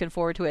really looking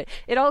forward to it.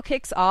 It all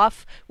kicks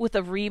off with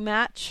a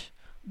rematch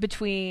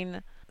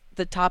between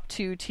the top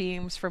 2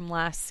 teams from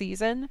last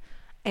season.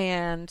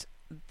 And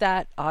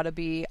that ought to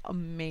be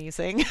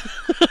amazing.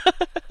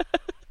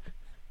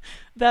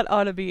 That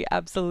ought to be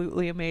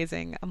absolutely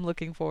amazing. I'm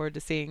looking forward to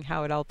seeing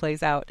how it all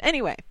plays out.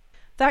 Anyway,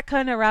 that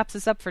kind of wraps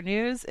us up for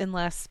news,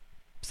 unless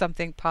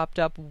something popped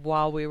up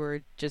while we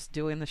were just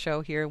doing the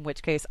show here, in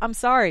which case, I'm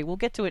sorry. We'll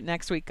get to it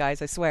next week,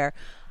 guys, I swear.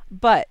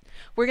 But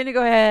we're going to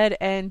go ahead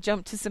and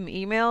jump to some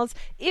emails.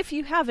 If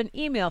you have an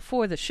email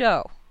for the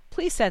show,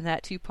 please send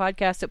that to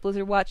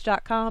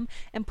podcast@blizzardwatch.com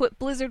and put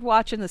Blizzard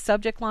Watch in the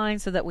subject line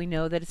so that we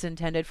know that it's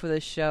intended for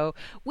this show.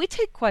 We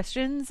take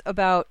questions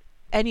about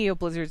any of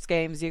Blizzard's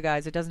games, you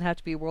guys. It doesn't have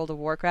to be World of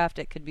Warcraft.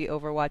 It could be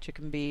Overwatch. It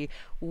can be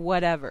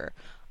whatever.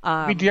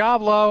 Be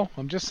Diablo.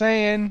 I'm just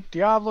saying.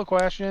 Diablo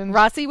questions.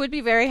 Rossi would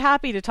be very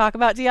happy to talk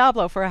about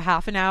Diablo for a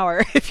half an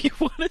hour if you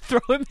want to throw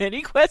him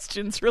any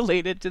questions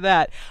related to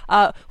that.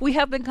 We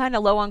have been kind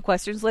of low on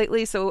questions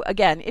lately, so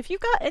again, if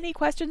you've got any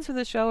questions for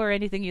the show or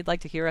anything you'd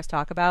like to hear us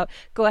talk about,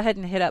 go ahead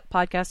and hit up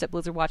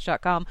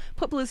podcast@blizzardwatch.com.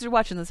 Put Blizzard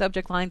Watch in the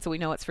subject line so we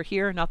know it's for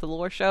here, not the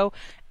lore show,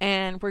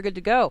 and we're good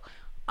to go.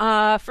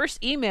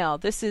 First email.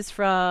 This is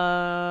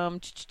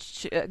from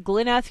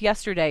Glyneth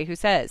yesterday, who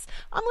says,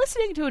 I'm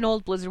listening to an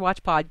old Blizzard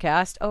Watch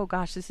podcast. Oh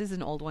gosh, this is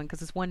an old one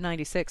because it's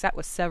 196. That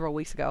was several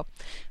weeks ago.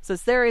 It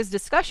says, there is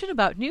discussion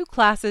about new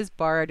classes,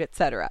 Bard,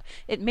 etc.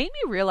 It made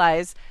me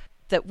realize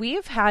that we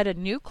have had a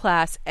new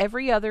class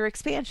every other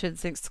expansion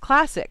since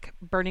Classic.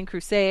 Burning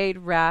Crusade,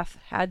 Wrath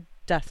had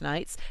Death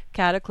Knights,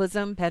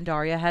 Cataclysm,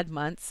 Pandaria had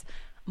monks.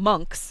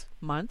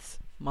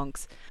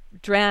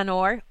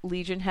 Draenor,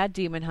 Legion had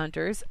Demon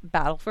Hunters,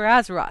 Battle for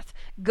Azeroth.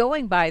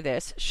 Going by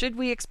this, should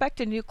we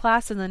expect a new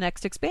class in the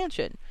next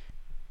expansion?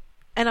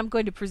 And I'm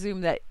going to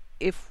presume that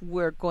if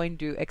we're going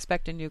to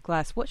expect a new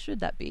class, what should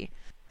that be?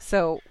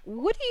 So,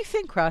 what do you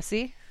think,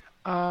 Rossi?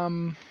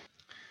 On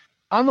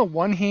the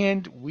one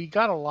hand, we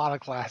got a lot of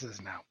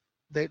classes now.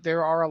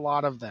 There are a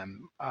lot of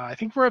them. I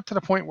think we're up to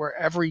the point where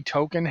every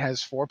token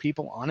has 4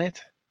 people on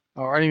it.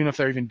 Or I don't even know if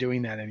they're even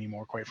doing that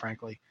anymore, quite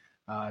frankly.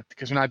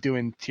 Because we're not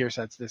doing tier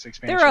sets this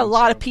expansion. There are a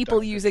lot of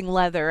people using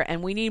leather,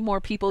 and we need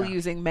more people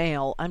using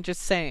mail. I'm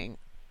just saying.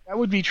 That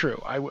would be true.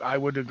 I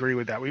would agree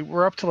with that.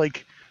 We're up to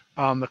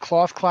the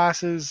cloth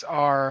classes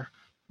are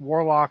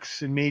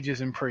warlocks and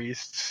mages and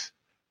priests.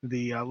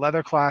 The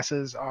leather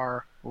classes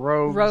are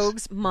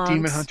rogues, monks,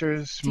 demon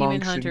hunters,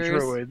 monks, and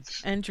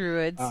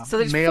druids. So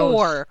there's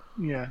 4.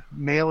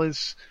 Male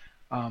is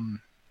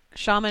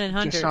shaman and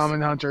hunters. Just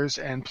shaman hunters,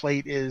 and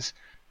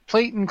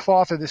plate and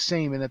cloth are the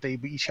same in that they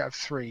each have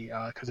 3,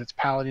 because it's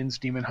paladins,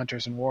 demon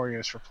hunters, and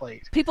warriors for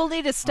plate. People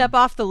need to step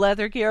off the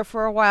leather gear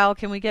for a while.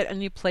 Can we get a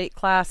new plate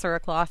class or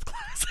a cloth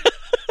class?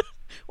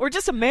 Or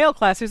just a mail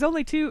class? There's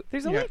only 2.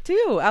 There's only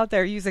 2 out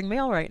there using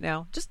mail right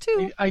now. Just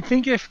 2. I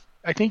think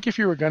if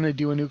you were going to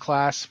do a new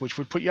class, which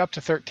would put you up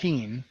to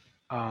 13,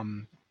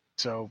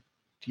 so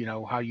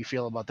how you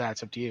feel about that.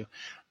 It's up to you.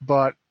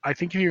 But I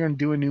think if you're going to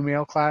do a new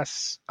male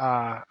class,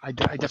 I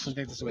definitely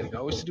think that's the way to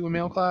go, is to do a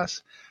male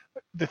class.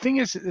 The thing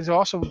is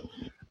also,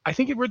 I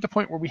think we're at the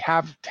point where we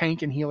have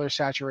tank and healer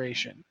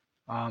saturation.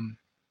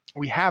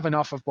 We have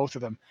enough of both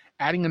of them.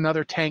 Adding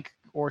another tank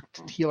or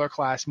healer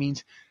class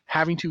means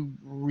having to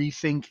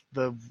rethink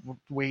the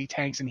way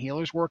tanks and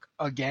healers work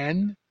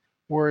again,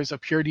 whereas a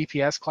pure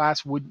DPS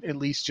class would at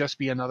least just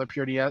be another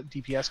pure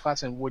DPS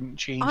class and wouldn't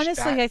change.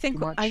 Honestly, that I think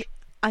too much.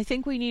 I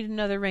think we need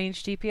another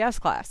ranged DPS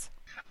class.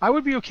 I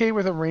would be okay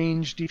with a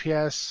ranged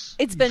DPS.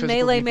 It's been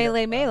melee,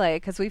 DPS. melee,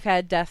 because we've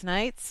had Death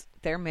Knights,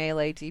 they're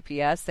melee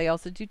DPS. They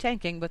also do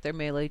tanking, but they're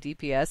melee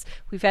DPS.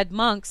 We've had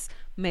monks,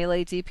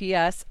 melee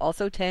DPS,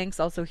 also tanks,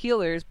 also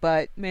healers,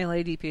 but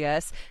melee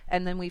DPS.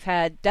 And then we've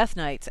had Death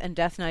Knights, and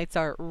Death Knights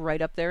are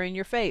right up there in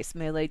your face,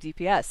 melee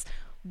DPS.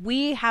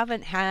 We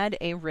haven't had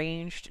a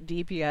ranged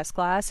DPS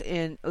class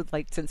in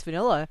since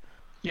vanilla.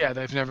 Yeah,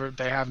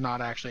 they have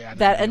not actually added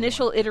that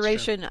initial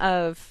iteration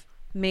of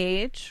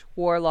mage,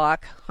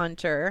 warlock,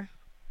 hunter,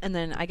 and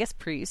then I guess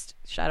priest,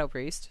 shadow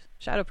priest.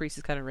 Shadow priest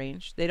is kind of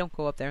ranged. They don't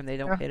go up there and they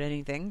don't hit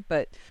anything,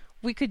 but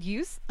we could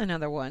use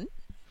another one.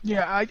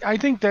 Yeah, I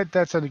think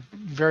that's a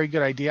very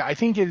good idea. I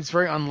think it's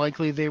very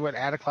unlikely they would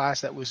add a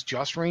class that was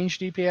just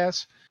ranged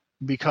DPS,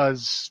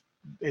 because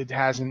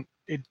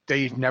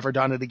they've never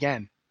done it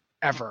again,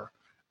 ever.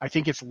 I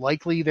think it's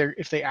likely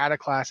if they add a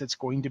class, it's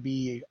going to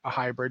be a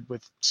hybrid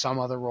with some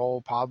other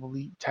role,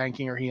 probably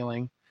tanking or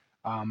healing.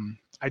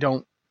 I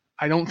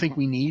don't think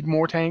we need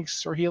more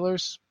tanks or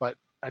healers, but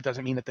that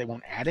doesn't mean that they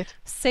won't add it.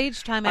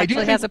 Sage Time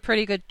actually has a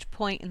pretty good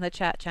point in the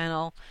chat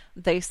channel.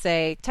 They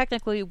say,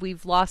 technically,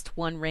 we've lost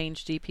one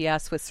range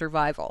DPS with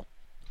survival.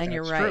 And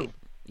you're right. True.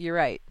 You're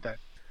right.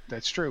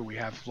 That's true. We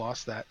have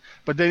lost that.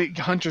 But the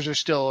hunters are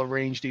still a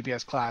ranged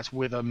DPS class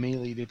with a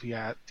melee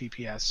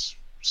DPS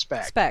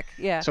spec.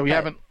 Yeah. So we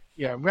haven't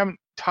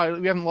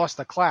lost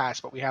the class,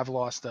 but we have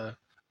lost a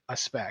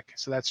spec.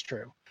 So that's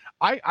true.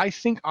 I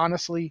think,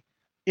 honestly,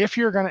 if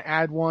you're going to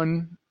add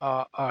one,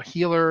 a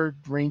healer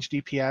range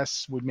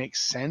DPS would make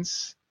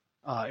sense.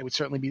 It would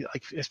certainly be,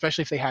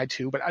 especially if they had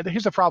to. But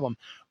here's the problem: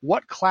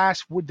 what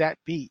class would that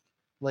be?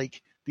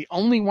 The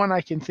only one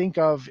I can think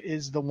of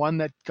is the one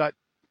that got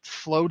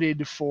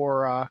floated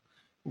for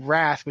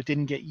Wrath but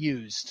didn't get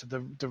used,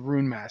 the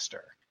Rune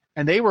Master,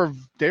 and they were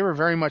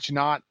very much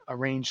not a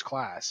ranged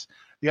class.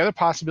 The other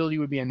possibility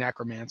would be a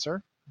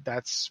Necromancer.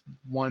 That's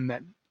one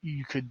that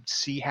you could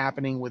see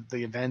happening with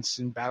the events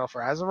in Battle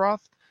for Azeroth.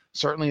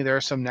 Certainly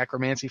there's some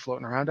necromancy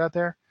floating around out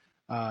there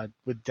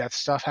with death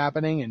stuff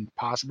happening, and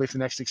possibly if the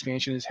next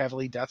expansion is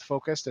heavily death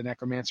focused, a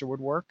necromancer would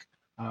work.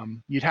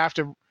 You'd have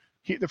to.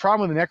 The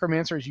problem with the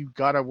necromancer is you've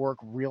got to work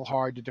real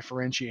hard to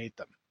differentiate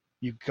them.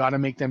 You've got to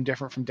make them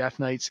different from death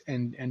knights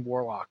and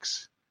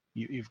warlocks.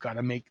 You've got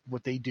to make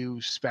what they do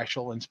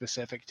special and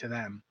specific to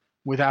them.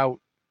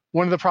 Without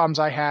one of the problems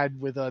I had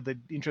with the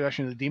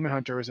introduction of the demon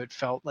hunter is it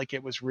felt like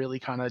it was really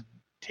kind of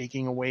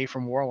taking away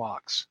from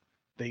warlocks.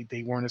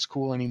 They weren't as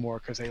cool anymore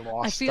because they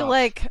lost. I feel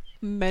like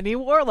many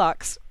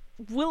warlocks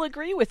will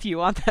agree with you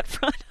on that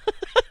front.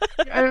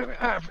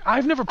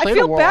 I've never played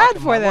a warlock. I feel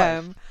bad for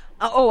them.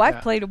 Life.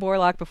 I've played a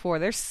warlock before.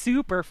 They're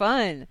super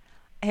fun.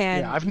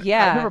 And I've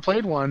never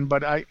played one,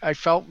 but I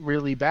felt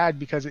really bad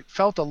because it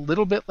felt a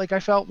little bit like I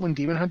felt when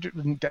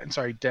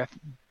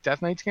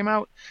Death Knights came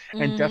out,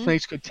 and Death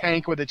Knights could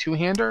tank with a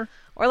two-hander.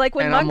 Or like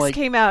when Monks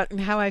came out and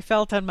how I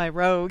felt on my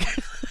rogue.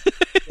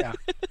 Yeah.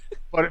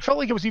 But it felt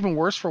like it was even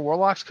worse for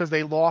warlocks because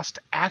they lost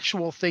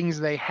actual things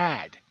they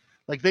had.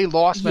 Like they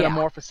lost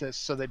metamorphosis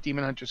so that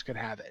demon hunters could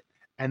have it.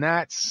 And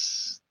that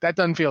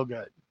doesn't feel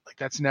good. Like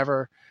that's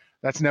never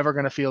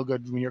going to feel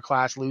good when your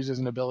class loses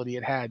an ability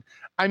it had.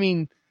 I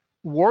mean,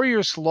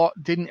 warriors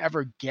didn't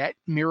ever get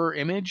mirror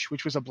image,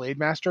 which was a blade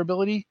master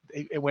ability.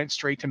 It went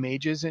straight to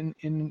mages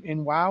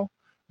in WoW,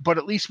 but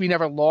at least we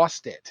never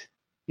lost it.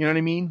 You know what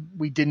I mean?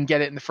 We didn't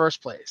get it in the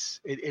first place.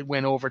 It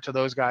went over to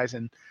those guys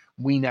and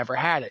we never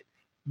had it,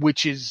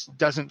 which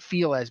doesn't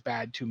feel as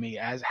bad to me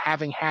as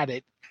having had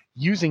it,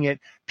 using it.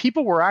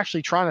 People were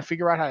actually trying to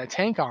figure out how to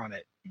tank on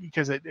it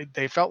because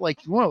they felt like,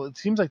 well, it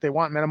seems like they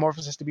want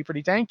metamorphosis to be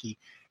pretty tanky.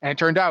 And it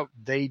turned out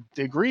they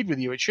agreed with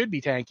you. It should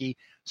be tanky.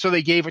 So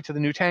they gave it to the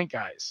new tank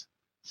guys.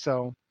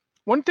 So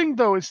one thing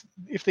though is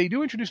if they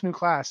do introduce a new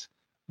class,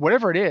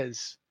 whatever it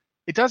is,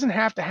 it doesn't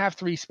have to have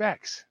 3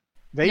 specs.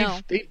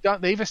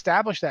 They've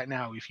established that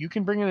now. If you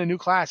can bring in a new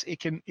class, it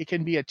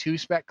can be a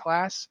 2-spec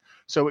class.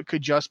 So it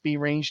could just be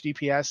ranged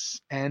DPS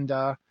and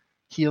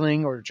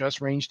healing, or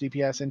just ranged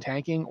DPS and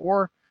tanking,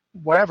 or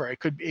whatever.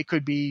 It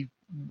could be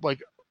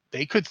like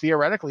they could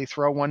theoretically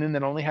throw one in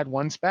that only had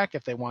 1 spec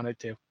if they wanted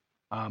to.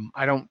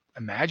 I don't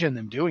imagine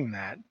them doing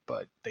that,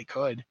 but they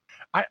could.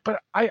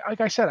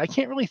 Like I said, I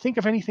can't really think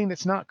of anything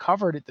that's not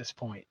covered at this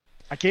point.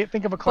 I can't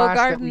think of a class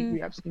that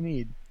we absolutely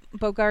need.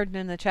 Bogarden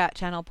in the chat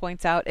channel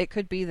points out it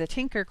could be the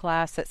Tinker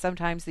class that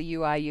sometimes the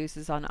UI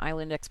uses on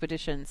island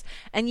expeditions.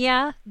 And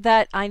yeah,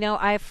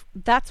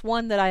 that's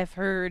one that I've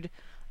heard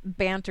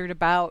bantered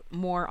about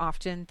more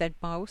often than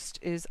most,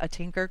 is a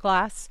Tinker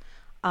class,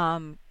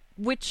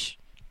 which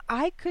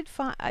I could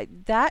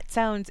find that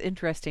sounds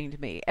interesting to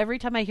me. Every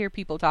time I hear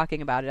people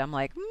talking about it, I'm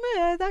like,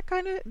 meh, that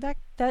kind of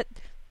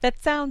that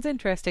sounds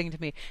interesting to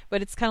me.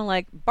 But it's kind of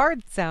like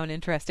bards sound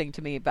interesting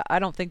to me, but I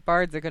don't think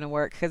bards are going to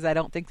work because I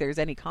don't think there's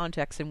any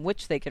context in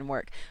which they can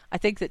work. I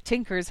think that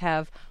tinkers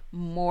have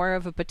more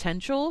of a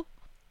potential.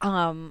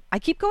 I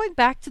keep going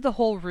back to the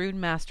whole rune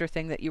master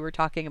thing that you were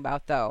talking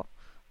about, though.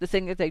 The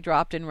thing that they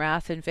dropped in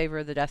Wrath in favor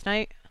of the Death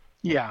Knight.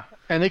 Yeah,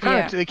 and they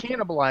kind of they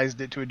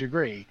cannibalized it to a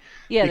degree.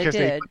 Yeah, because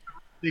they did.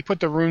 They put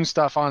the rune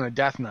stuff on the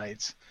Death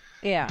Knights.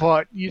 Yeah.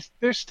 But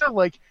there's still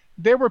like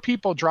there were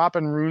people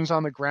dropping runes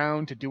on the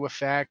ground to do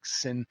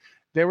effects, and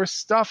there was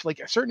stuff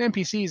like certain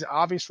NPCs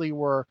obviously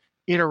were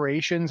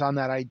iterations on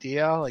that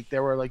idea. Like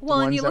there were like well,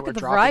 the and ones you that look were at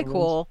the dropping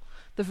Vrykul.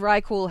 The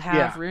Vrykul have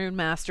Yeah. rune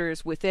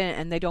masters within,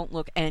 and they don't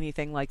look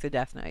anything like the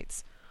Death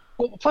Knights.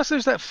 Well, plus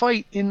there's that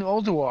fight in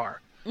Ulduar.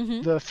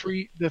 Mm-hmm.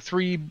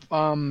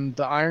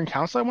 The Iron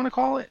Council, I want to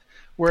call it,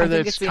 where I think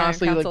there's it's the Iron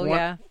constantly Council,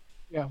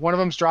 like one of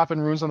them's dropping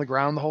runes on the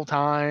ground the whole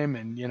time,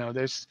 and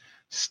there's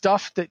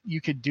stuff that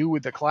you could do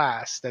with the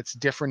class that's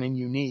different and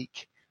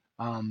unique.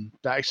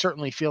 That I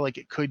certainly feel like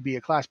it could be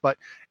a class, but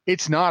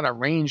it's not a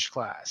ranged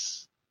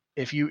class.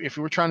 If you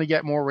were trying to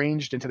get more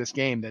ranged into this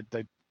game,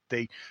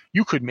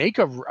 you could make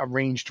a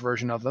ranged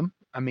version of them.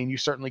 I mean, you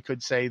certainly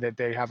could say that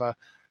they have a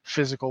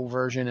physical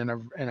version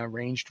and a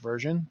ranged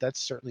version. That's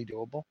certainly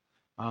doable.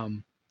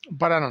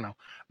 But I don't know.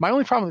 My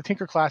only problem with the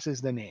Tinker class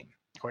is the name,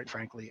 quite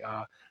frankly.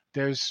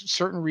 There's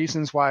certain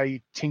reasons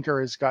why Tinker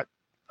has got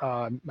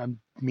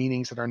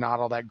meanings that are not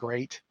all that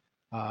great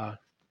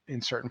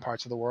in certain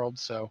parts of the world.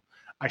 So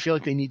I feel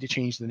like they need to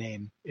change the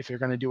name if they're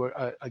going to do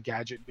a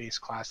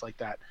gadget-based class like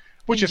that,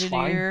 which is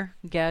fine. Engineer,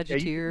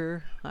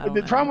 gadgeteer.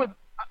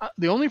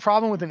 The only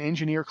problem with an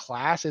engineer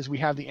class is we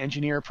have the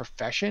engineer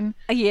profession.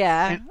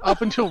 Yeah. And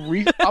up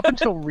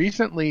until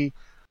recently,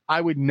 I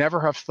would never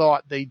have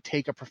thought they'd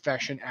take a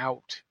profession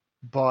out,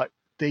 but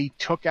they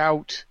took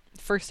out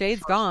First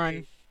aid's gone.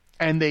 aid,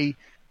 and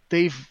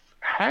they've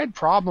had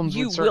problems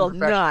You with certain will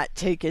professions. not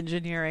take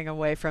engineering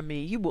away from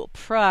me. You will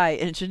pry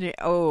engineer.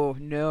 Oh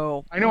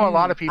no! I know a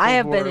lot of people. I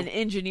have who been are, an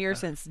engineer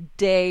since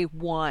day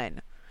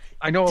one.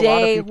 I know a lot of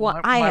Day people. one.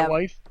 My I have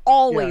wife,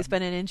 always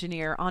been an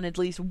engineer on at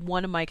least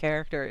one of my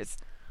characters.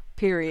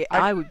 Period.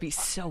 I- I would be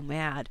so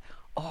mad.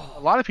 a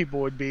lot of people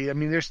would be. I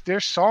mean,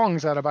 there's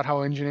songs out about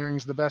how engineering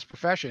is the best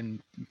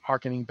profession,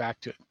 harkening back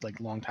to like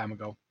a long time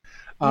ago.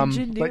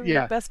 Engineering, but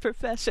yeah, best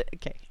profession.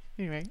 Okay.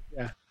 Anyway.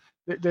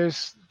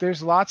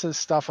 there's lots of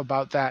stuff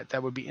about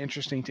that would be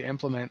interesting to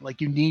implement.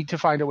 Like you need to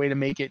find a way to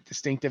make it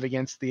distinctive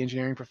against the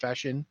engineering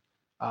profession.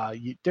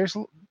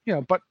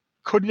 But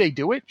could they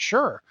do it?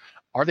 Sure.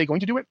 Are they going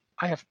to do it?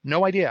 I have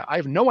no idea. I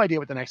have no idea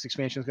what the next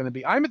expansion is going to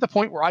be. I'm at the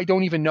point where I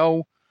don't even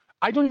know.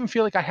 I don't even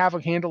feel like I have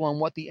a handle on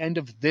what the end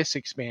of this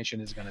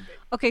expansion is going to be.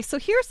 Okay, so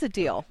here's the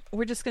deal.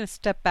 We're just going to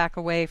step back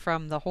away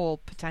from the whole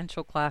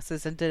potential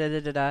classes and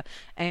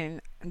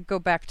and go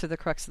back to the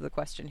crux of the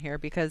question here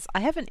because I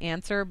have an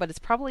answer, but it's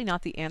probably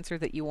not the answer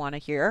that you want to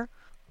hear.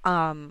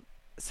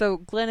 So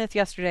Glenneth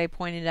yesterday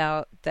pointed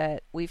out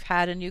that we've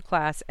had a new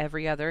class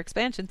every other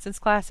expansion since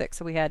Classic.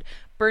 So we had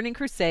Burning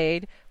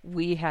Crusade,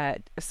 we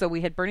had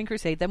Burning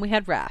Crusade, then we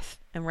had Wrath,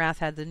 and Wrath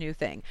had the new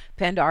thing.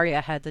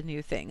 Pandaria had the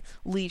new thing.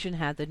 Legion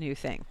had the new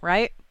thing,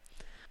 right?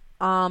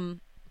 And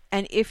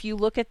if you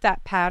look at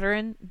that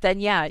pattern,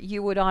 then yeah,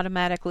 you would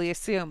automatically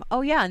assume,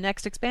 oh yeah,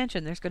 next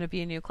expansion there's going to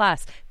be a new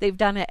class. They've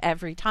done it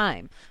every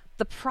time.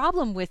 The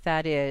problem with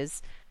that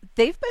is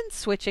they've been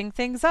switching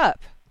things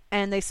up.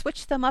 And they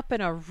switched them up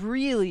in a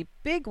really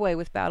big way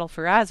with Battle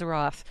for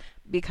Azeroth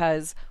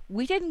because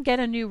we didn't get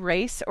a new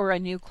race or a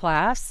new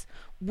class.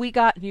 We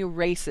got new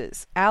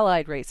races,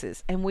 allied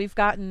races, and we've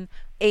gotten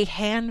a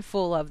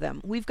handful of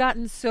them. We've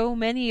gotten so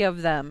many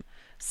of them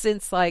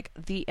since like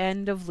the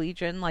end of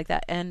Legion, like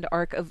that end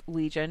arc of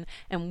Legion,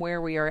 and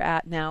where we are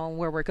at now and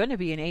where we're going to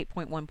be in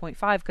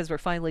 8.1.5 because we're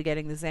finally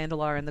getting the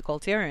Zandalar and the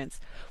Kulturians.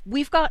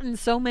 We've gotten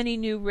so many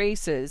new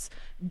races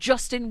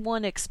just in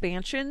one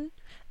expansion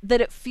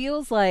that it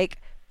feels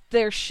like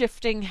they're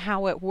shifting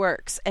how it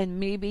works. And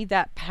maybe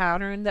that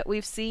pattern that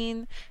we've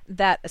seen,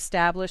 that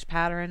established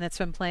pattern that's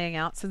been playing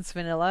out since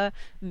vanilla,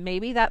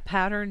 maybe that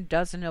pattern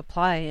doesn't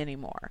apply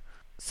anymore.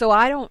 So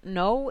I don't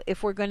know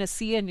if we're going to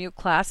see a new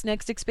class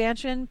next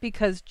expansion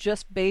because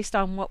just based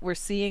on what we're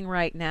seeing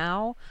right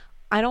now,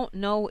 I don't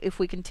know if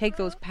we can take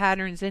those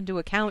patterns into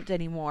account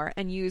anymore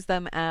and use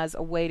them as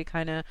a way to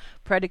kind of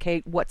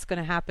predicate what's going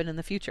to happen in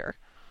the future.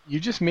 You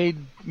just made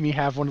me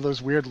have one of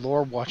those weird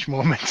lore watch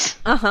moments.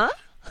 Uh-huh.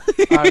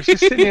 I was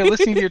just sitting there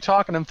listening to your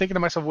talk, and I'm thinking to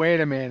myself,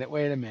 wait a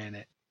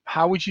minute.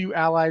 How would you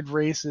allied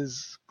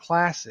races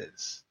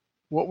classes?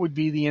 What would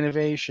be the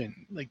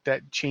innovation like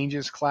that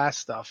changes class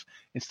stuff?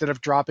 Instead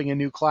of dropping a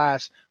new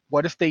class,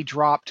 what if they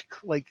dropped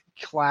like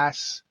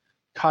class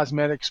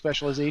cosmetic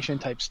specialization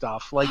type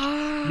stuff? Like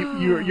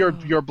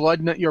your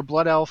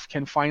blood elf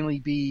can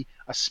finally be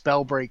a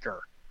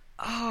spellbreaker.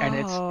 And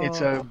it's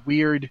a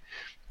weird.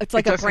 It's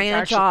like a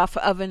branch off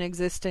of an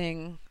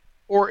existing.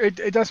 Or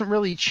it doesn't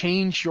really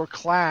change your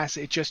class.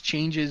 It just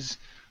changes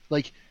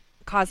like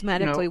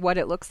cosmetically what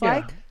it looks yeah,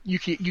 like.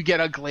 you get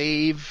a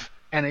glaive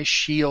and a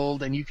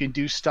shield, and you can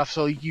do stuff.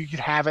 So you could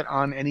have it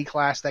on any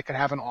class that could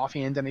have an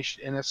offhand and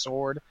a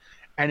sword,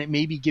 and it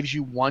maybe gives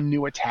you one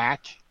new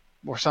attack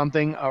or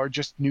something, or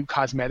just new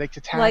cosmetic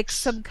attacks. Like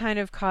some kind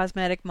of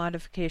cosmetic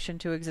modification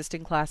to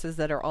existing classes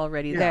that are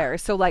already there.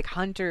 So like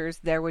hunters,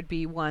 there would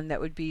be one that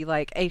would be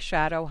like a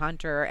shadow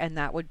hunter, and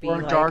that would be or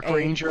a like dark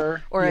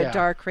ranger, or a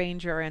dark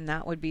ranger, and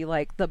that would be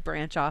like the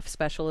branch off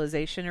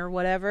specialization or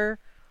whatever.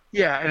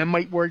 Yeah, and it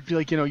might work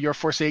like, your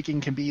Forsaken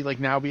can be like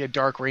now be a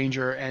Dark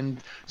Ranger, and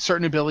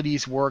certain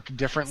abilities work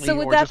differently. So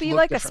would or that just be look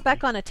like a differently.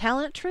 spec on a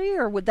talent tree,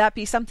 or would that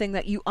be something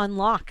that you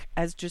unlock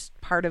as just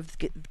part of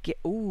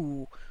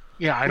ooh.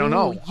 Yeah, I don't Ooh,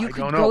 know. you I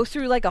could don't go know.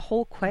 through like a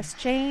whole quest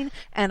chain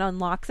and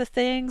unlock the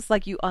things,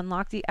 like you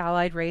unlock the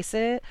allied race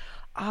it.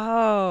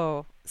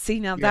 Oh, see,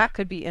 now Yeah, that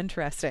could be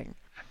interesting.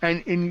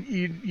 and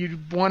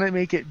you'd want to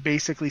make it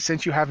basically,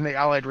 since you have the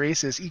allied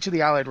races, each of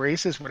the allied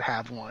races would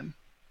have one.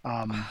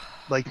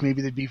 Like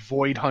maybe there'd be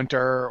Void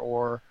Hunter,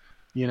 or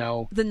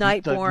The the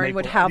Nightborn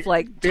would Nightborn. have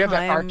like They have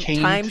that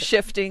time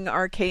shifting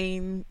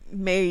arcane Well,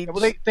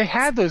 mage. they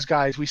had those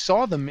guys. We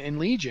saw them in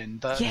Legion,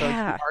 the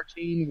Yeah.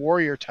 arcane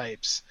warrior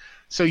types.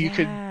 So you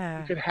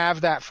Yeah. could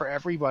have that for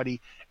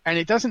everybody, and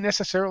it doesn't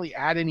necessarily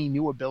add any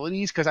new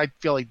abilities, because I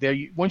feel like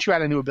once you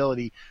add a new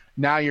ability,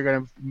 now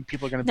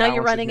people are gonna Now you're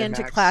balance it running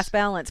into min-max. class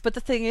balance. But the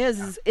thing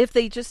is if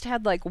they just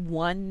had like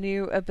one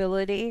new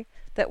ability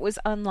that was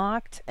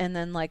unlocked and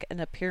then like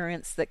an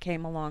appearance that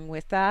came along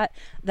with that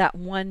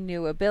one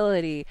new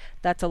ability,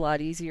 that's a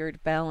lot easier to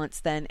balance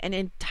than an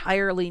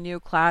entirely new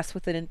class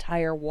with an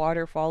entire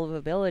waterfall of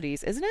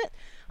abilities, isn't it?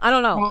 I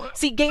don't know. Well,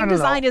 See, I game don't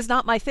design know. is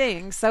not my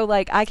thing, so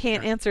like I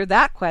can't answer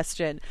that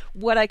question.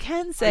 What I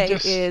can I say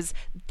just is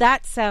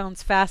that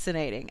sounds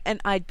fascinating and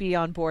I'd be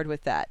on board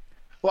with that.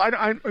 Well,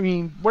 I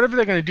mean, whatever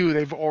they're going to do,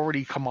 they've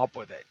already come up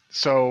with it.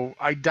 So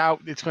I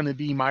doubt it's going to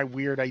be my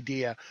weird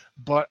idea.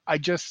 But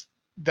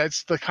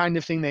that's the kind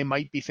of thing they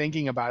might be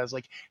thinking about, is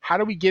like, how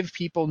do we give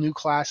people new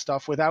class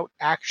stuff without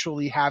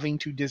actually having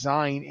to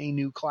design a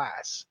new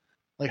class?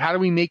 Like, how do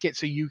we make it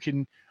so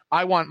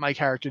I want my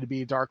character to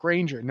be a Dark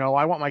Ranger. No,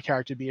 I want my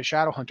character to be a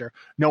Shadow Hunter.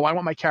 No, I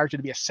want my character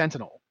to be a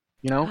Sentinel.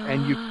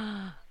 And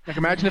like, Have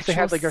an imagine if they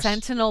actual had like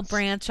sentinel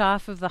branch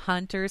off of the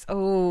hunters.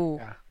 Oh,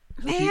 yeah.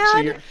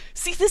 man.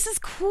 See, this is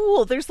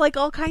cool. There's like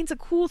all kinds of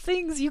cool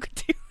things you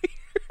could do.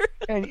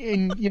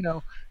 and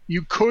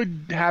you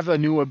could have a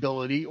new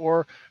ability,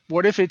 or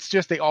what if it's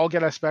just they all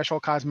get a special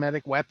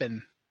cosmetic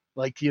weapon,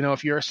 like,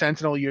 if you're a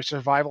sentinel, you're a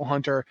survival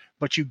hunter,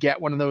 but you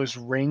get one of those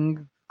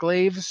ring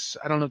glaives.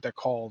 I don't know what they're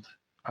called,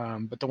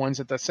 but the ones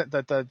that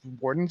the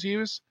wardens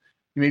use.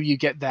 Maybe you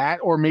get that,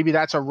 or maybe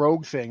that's a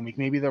rogue thing. Like,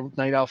 maybe the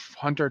night elf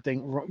hunter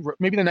thing,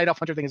 maybe the night elf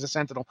hunter thing is a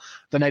sentinel,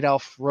 the night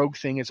elf rogue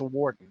thing is a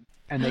warden,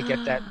 and they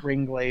get that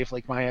ring glaive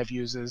like Maev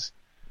uses.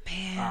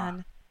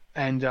 Man.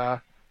 And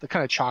the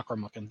kind of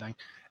chakram looking thing,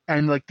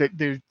 and like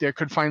there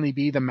could finally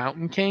be the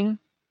Mountain King,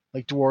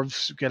 like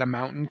dwarves get a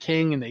Mountain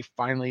King, and they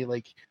finally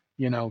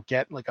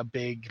get like a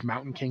big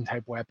Mountain King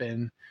type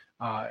weapon.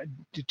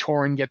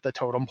 Tauren get the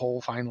totem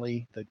pole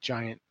finally, the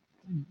giant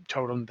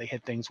totem that they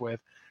hit things with.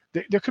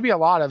 There could be a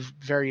lot of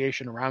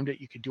variation around it.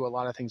 You could do a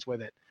lot of things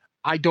with it.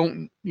 I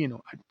don't, I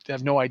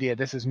have no idea.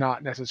 This is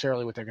not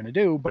necessarily what they're going to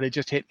do, but it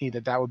just hit me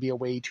that would be a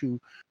way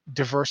to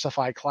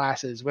diversify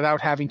classes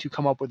without having to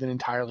come up with an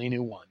entirely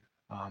new one.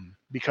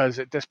 Because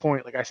at this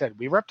point, like I said,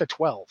 we were up to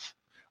 12.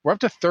 We're up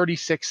to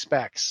 36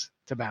 specs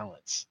to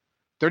balance.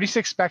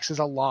 36 specs is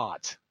a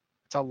lot.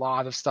 It's a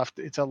lot of stuff.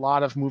 It's a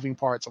lot of moving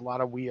parts, a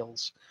lot of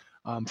wheels.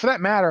 For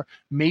that matter,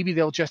 maybe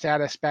they'll just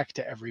add a spec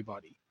to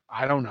everybody.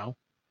 I don't know.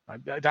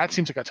 That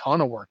seems like a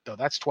ton of work, though.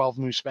 That's 12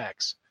 new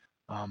specs.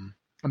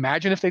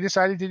 Imagine if they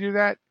decided to do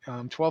that.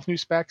 12 new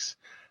specs.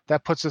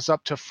 That puts us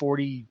up to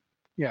 48.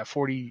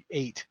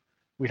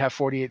 We'd have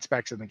 48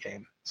 specs in the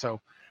game. So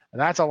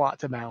that's a lot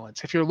to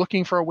balance. If you're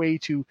looking for a way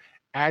to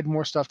add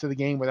more stuff to the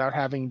game without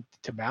having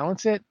to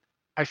balance it,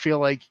 I feel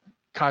like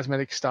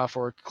cosmetic stuff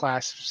or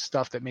class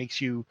stuff that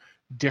makes you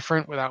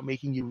different without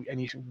making you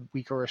any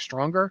weaker or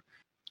stronger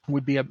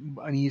would be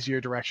an easier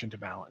direction to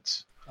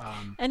balance.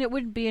 And it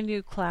wouldn't be a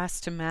new class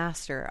to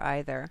master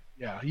either.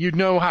 Yeah, you'd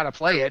know how to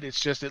play it.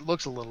 It's just it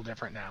looks a little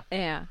different now.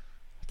 Yeah.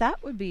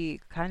 That would be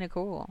kind of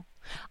cool.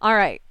 All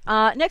right.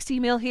 Next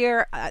email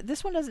here.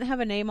 This one doesn't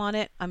have a name on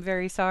it. I'm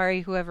very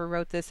sorry. Whoever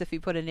wrote this, if you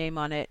put a name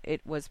on it,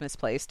 it was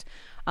misplaced.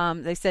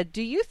 They said,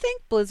 do you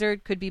think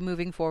Blizzard could be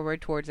moving forward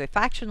towards a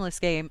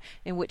factionless game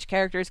in which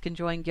characters can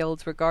join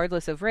guilds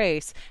regardless of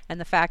race, and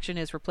the faction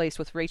is replaced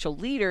with racial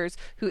leaders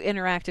who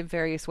interact in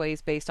various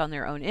ways based on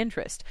their own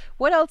interest?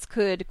 What else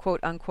could,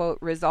 quote unquote,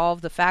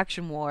 resolve the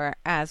faction war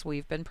as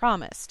we've been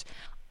promised?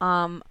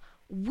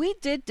 We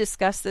did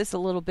discuss this a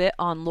little bit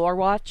on Lore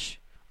Watch,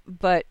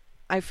 but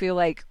I feel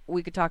like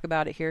we could talk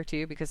about it here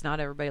too, because not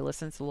everybody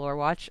listens to Lore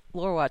Watch.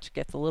 Lore Watch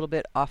gets a little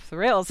bit off the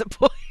rails at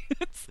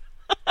points.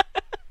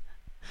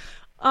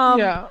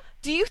 Yeah.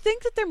 Do you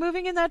think that they're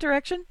moving in that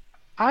direction?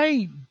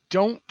 I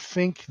don't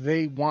think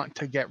they want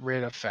to get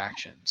rid of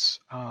factions.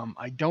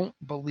 I don't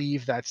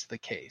believe that's the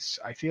case.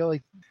 I feel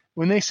like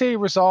when they say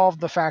resolve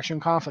the faction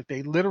conflict,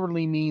 they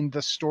literally mean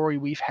the story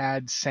we've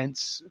had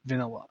since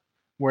Vanilla,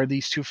 where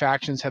these two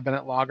factions have been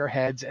at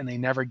loggerheads and they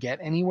never get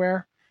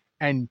anywhere,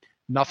 and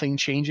nothing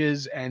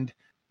changes, and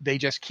they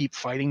just keep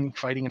fighting,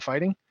 fighting, and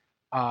fighting.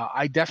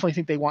 I definitely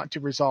think they want to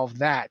resolve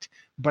that,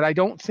 but I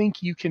don't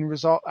think you can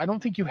resolve. I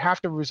don't think you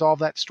have to resolve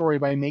that story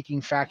by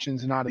making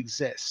factions not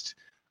exist.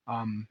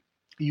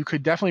 You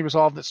could definitely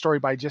resolve that story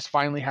by just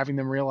finally having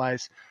them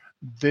realize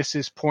this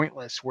is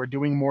pointless. We're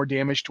doing more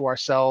damage to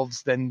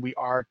ourselves than we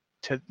are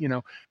to,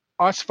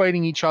 us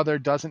fighting each other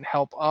doesn't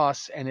help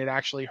us, and it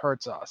actually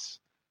hurts us.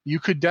 You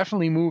could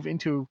definitely move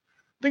into,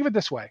 think of it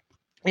this way.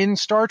 In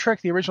Star Trek,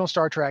 the original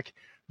Star Trek,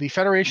 the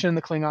Federation and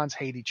the Klingons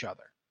hate each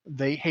other.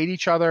 They hate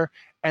each other,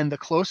 and the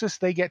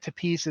closest they get to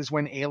peace is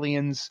when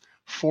aliens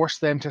force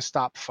them to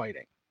stop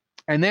fighting.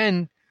 And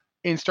then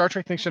in Star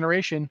Trek Next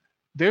Generation,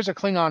 there's a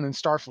Klingon in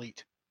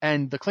Starfleet,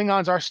 and the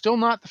Klingons are still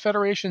not the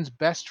Federation's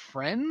best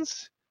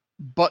friends,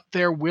 but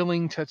they're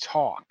willing to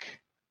talk.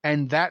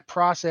 And that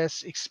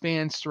process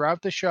expands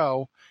throughout the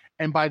show.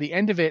 And by the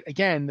end of it,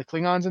 again, the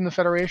Klingons and the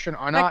Federation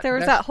are not. Like there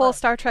was that whole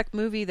Star Trek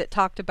movie that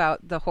talked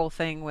about the whole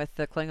thing with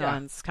the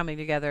Klingons coming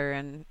together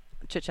and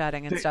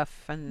chit-chatting and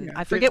stuff. And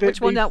I forget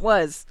which one that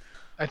was.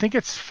 I think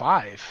it's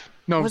 5.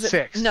 No, was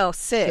 6. No,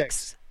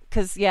 6.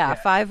 Because,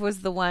 5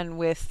 was the one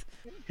with...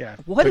 Yeah.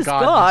 What does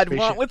God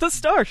want with a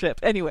starship?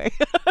 Anyway.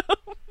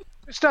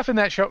 There's stuff in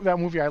that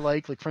movie I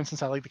like for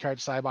instance, I like the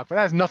character Cybok, but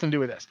that has nothing to do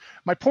with this.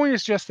 My point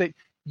is just that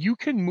you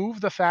can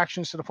move the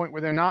factions to the point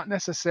where they're not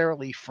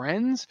necessarily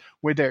friends,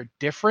 where they're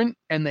different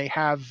and they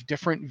have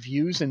different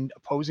views and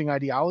opposing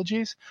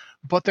ideologies,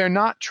 but they're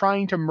not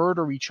trying to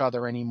murder each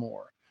other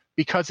anymore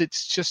because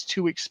it's just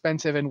too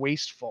expensive and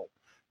wasteful.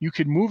 You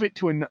could move it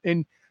to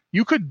and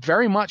you could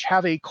very much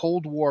have a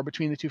Cold War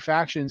between the two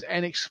factions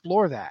and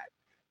explore that.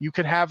 You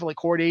could have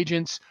Horde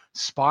agents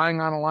spying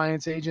on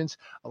Alliance agents,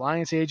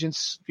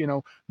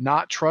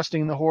 not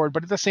trusting the Horde,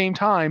 but at the same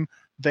time,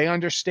 they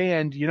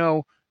understand,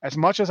 as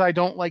much as I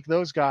don't like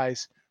those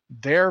guys,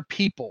 they're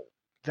people.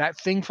 That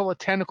thing full of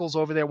tentacles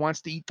over there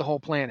wants to eat the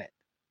whole planet.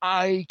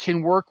 I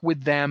can work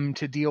with them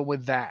to deal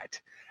with that.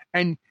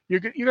 And you're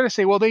going to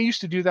say, well, they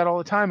used to do that all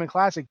the time in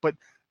Classic, but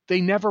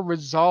they never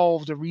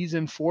resolved a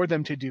reason for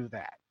them to do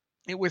that.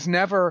 It was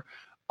never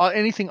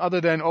anything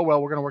other than, oh,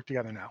 well, we're going to work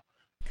together now.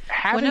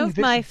 One of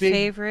my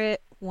favorite,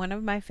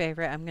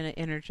 I'm going to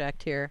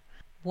interject here.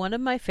 One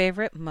of my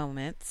favorite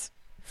moments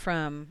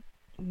from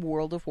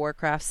World of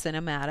Warcraft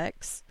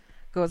cinematics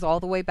goes all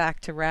the way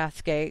back to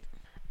Wrathgate,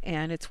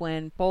 and it's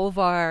when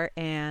Bolvar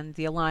and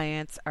the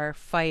Alliance are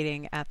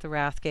fighting at the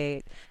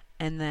Wrathgate,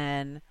 and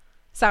then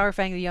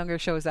Sourfang the Younger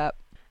shows up,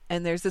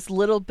 and there's this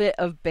little bit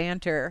of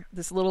banter,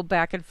 this little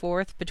back and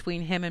forth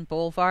between him and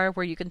Bolvar,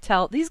 where you can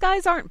tell these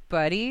guys aren't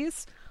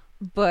buddies,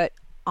 but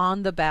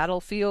on the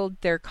battlefield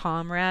they're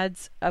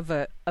comrades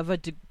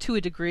to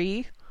a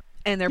degree,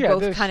 and they're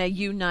both kind of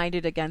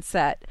united against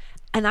that.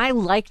 And I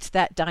liked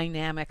that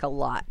dynamic a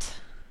lot.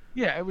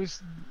 Yeah,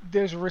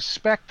 there's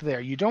respect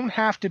there. You don't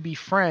have to be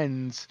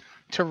friends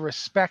to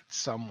respect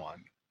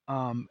someone.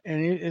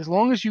 As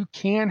long as you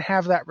can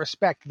have that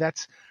respect,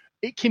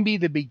 it can be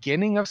the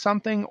beginning of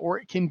something or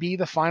it can be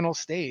the final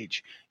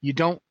stage.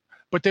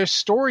 But there's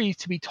stories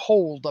to be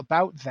told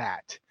about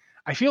that.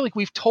 I feel like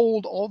we've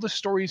told all the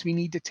stories we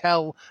need to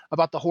tell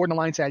about the Horde and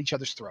Alliance at each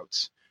other's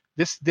throats.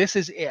 This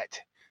is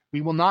it.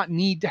 We will not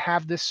need to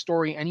have this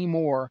story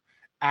anymore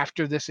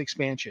after this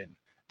expansion.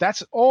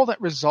 That's all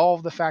that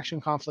resolve the faction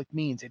conflict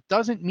means. It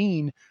doesn't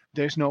mean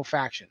there's no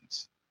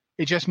factions.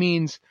 It just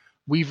means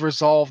we've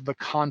resolved the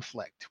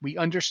conflict. We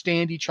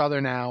understand each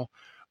other now.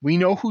 We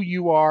know who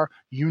you are.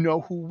 You know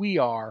who we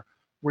are.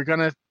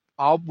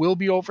 We'll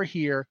be over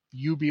here.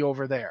 You be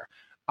over there.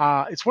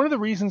 It's one of the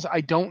reasons I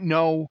don't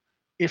know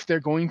if they're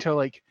going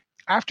to,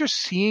 after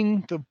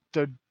seeing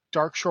the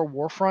Darkshore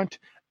Warfront,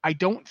 I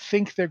don't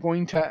think they're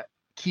going to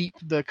keep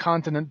the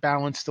continent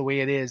balanced the way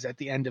it is at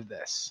the end of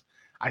this.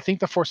 I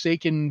think the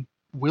Forsaken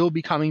will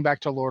be coming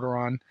back to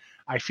Lordaeron.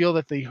 I feel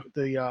that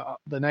the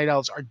Night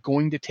Elves are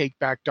going to take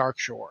back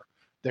Darkshore.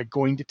 They're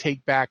going to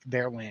take back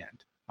their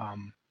land.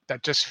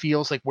 That just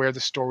feels like where the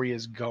story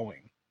is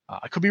going.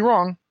 I could be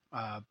wrong,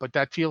 but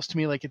that feels to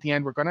me like at the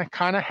end we're going to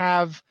kind of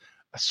have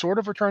a sort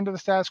of return to the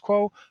status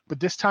quo, but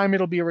this time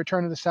it'll be a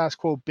return to the status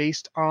quo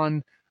based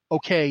on,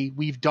 okay,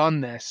 we've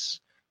done this.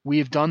 We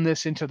have done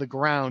this into the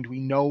ground. We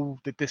know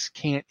that this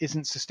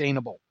isn't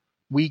sustainable.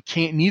 We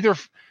can't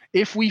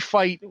if we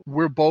fight,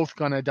 we're both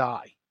going to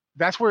die.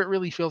 That's where it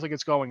really feels like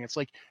it's going. It's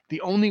like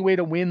the only way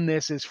to win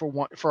this is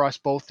for us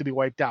both to be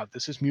wiped out.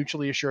 This is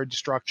mutually assured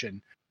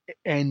destruction,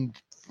 and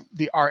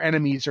our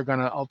enemies are going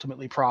to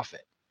ultimately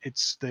profit.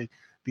 It's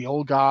the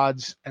old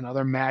gods and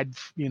other madmen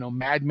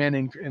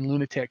and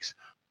lunatics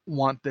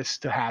want this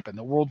to happen.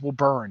 The world will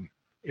burn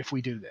if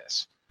we do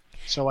this.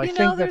 So I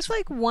think there's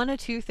one or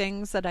two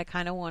things that I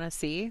kind of want to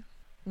see.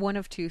 One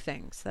of two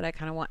things that I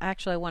kind of want.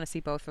 Actually, I want to see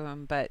both of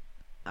them, but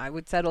I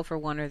would settle for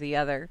one or the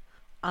other.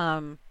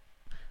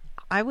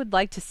 I would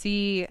like to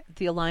see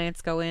the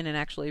Alliance go in and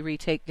actually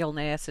retake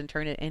Gilneas and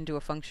turn it into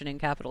a functioning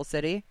capital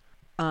city.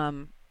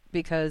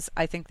 because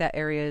I think that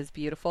area is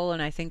beautiful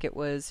and I think it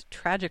was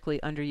tragically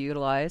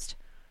underutilized.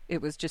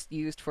 It was just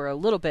used for a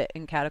little bit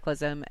in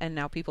Cataclysm, and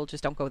now people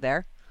just don't go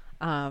there.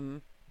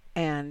 Um,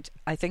 and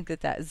I think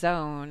that that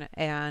zone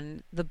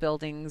and the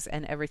buildings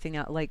and everything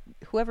else, like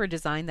whoever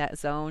designed that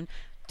zone,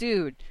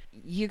 dude,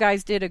 you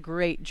guys did a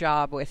great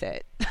job with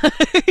it.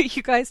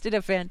 You guys did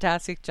a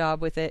fantastic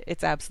job with it.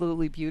 It's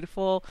absolutely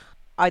beautiful.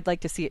 I'd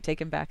like to see it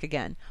taken back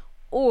again.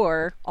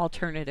 Or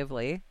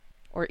alternatively,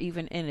 or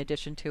even in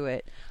addition to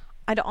it,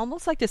 I'd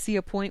almost like to see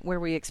a point where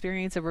we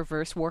experience a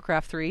reverse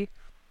Warcraft 3.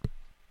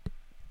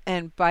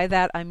 And by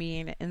that, I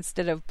mean,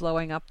 instead of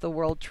blowing up the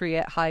world tree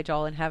at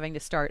Hyjal and having to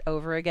start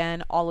over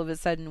again, all of a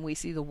sudden we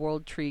see the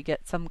world tree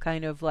get some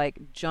kind of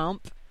like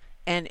jump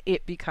and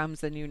it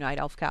becomes the new Night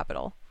Elf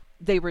capital.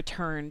 They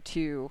return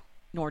to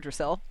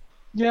Nordrassil.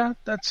 Yeah,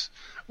 that's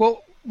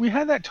well. We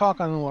had that talk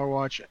on the Lore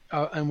Watch,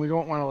 and we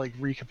don't want to like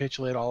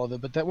recapitulate all of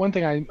it. But that one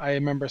thing I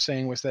remember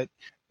saying was that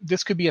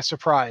this could be a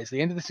surprise. The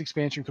end of this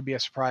expansion could be a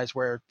surprise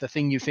where the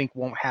thing you think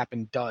won't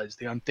happen does.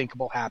 The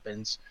unthinkable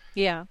happens.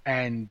 Yeah.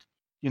 And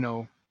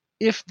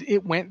if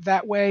it went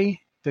that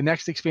way, the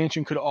next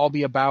expansion could all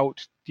be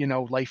about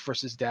life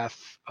versus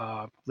death,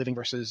 living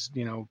versus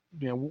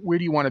where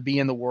do you want to be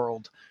in the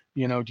world?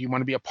 Do you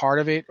want to be a part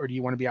of it or do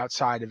you want to be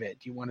outside of it?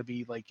 Do you want to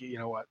be like,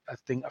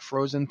 a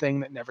frozen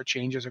thing that never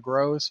changes or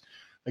grows?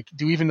 Like,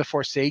 do even the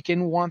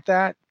Forsaken want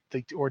that?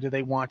 Or do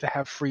they want to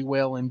have free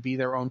will and be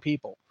their own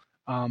people?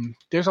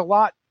 There's a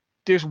lot.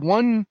 There's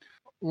one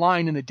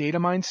line in the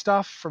Datamine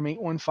stuff from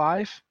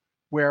 815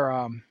 where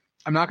I'm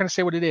not going to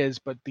say what it is,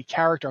 but the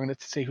character, I'm going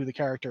to say who the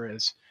character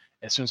is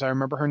as soon as I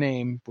remember her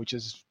name, which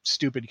is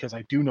stupid because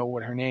I do know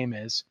what her name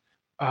is.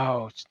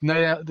 Oh,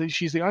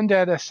 she's the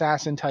undead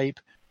assassin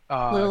type.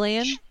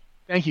 Lillian?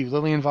 Thank you,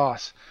 Lillian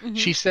Voss. Mm-hmm.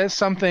 She says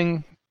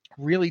something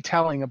really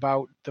telling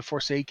about the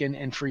Forsaken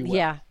and free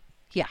will.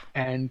 Yeah.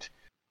 And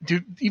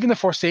even the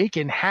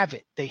Forsaken have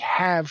it. They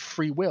have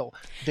free will.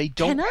 They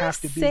don't have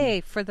to be. Can I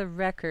say, for the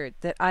record,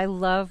 that I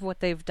love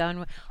what they've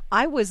done?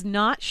 I was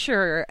not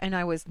sure, and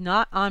I was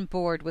not on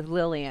board with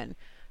Lillian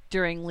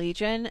during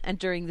Legion and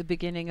during the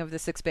beginning of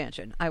this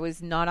expansion. I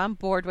was not on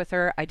board with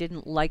her. I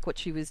didn't like what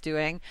she was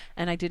doing,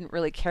 and I didn't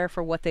really care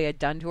for what they had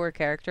done to her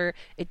character.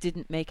 It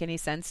didn't make any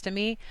sense to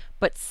me.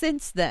 But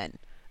since then,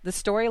 the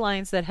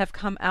storylines that have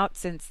come out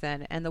since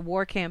then, and the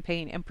war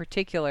campaign in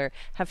particular,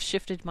 have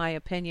shifted my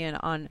opinion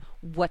on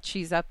what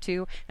she's up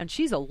to, and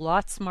she's a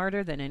lot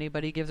smarter than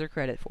anybody gives her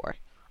credit for.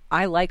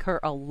 I like her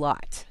a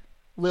lot.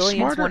 Lillian's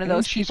Smarter, one of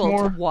those people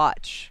to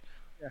watch.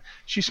 Yeah.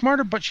 She's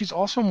smarter, but she's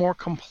also more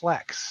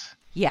complex.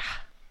 Yeah.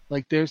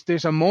 Like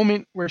there's a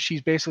moment where she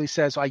basically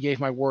says, I gave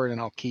my word and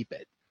I'll keep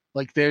it.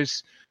 Like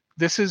this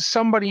is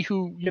somebody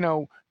who,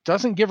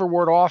 doesn't give her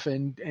word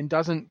often and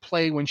doesn't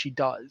play when she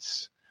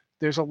does.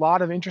 There's a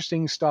lot of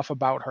interesting stuff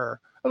about her.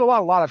 There's a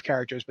lot of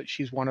characters, but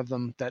she's one of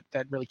them that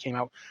really came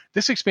out.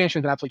 This expansion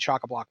has been absolutely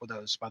chock-a-block with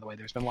those, by the way.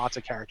 There's been lots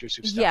of characters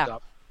who've stepped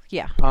up.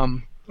 Yeah.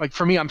 Like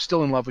for me, I'm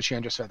still in love with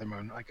Chandra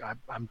Feathermoon. Like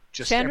I'm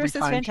just Chandra is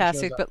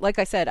fantastic, but like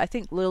I said, I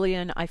think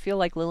I feel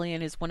like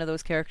Lillian is one of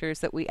those characters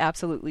that we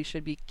absolutely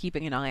should be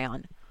keeping an eye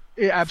on.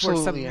 Yeah,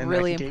 absolutely, for some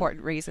really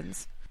important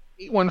reasons.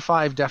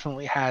 815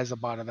 definitely has a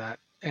lot of that.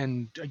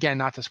 And again,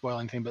 not to spoil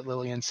anything, but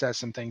Lillian says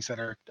some things that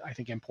are, I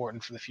think,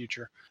 important for the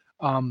future.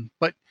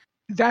 But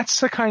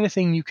that's the kind of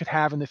thing you could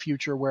have in the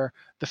future where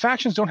the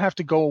factions don't have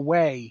to go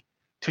away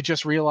to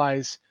just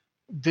realize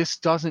this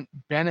doesn't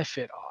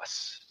benefit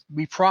us.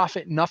 We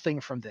profit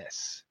nothing from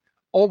this.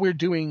 All we're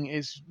doing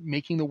is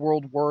making the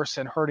world worse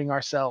and hurting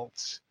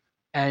ourselves.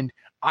 And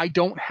I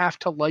don't have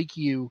to like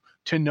you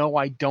to know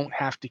I don't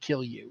have to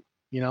kill you.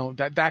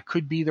 That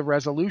could be the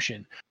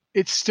resolution.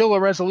 It's still a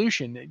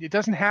resolution. It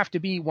doesn't have to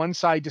be one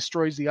side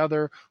destroys the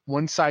other,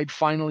 one side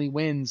finally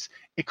wins.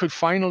 It could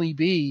finally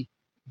be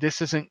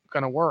this isn't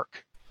going to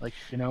work.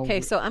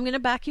 Okay, so I'm going to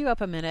back you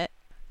up a minute.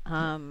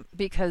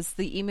 Because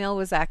the email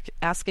was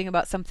asking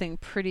about something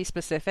pretty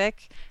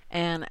specific,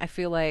 and I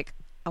feel like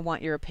I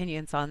want your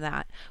opinions on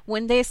that.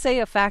 When they say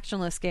a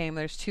factionless game,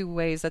 there's two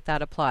ways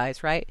that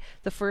applies, right?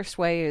 The first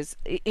way is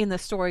in the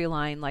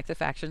storyline, like the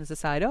factions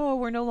decide, oh,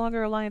 we're no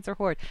longer Alliance or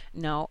Horde.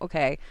 No,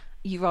 okay.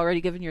 You've already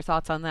given your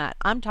thoughts on that.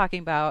 I'm talking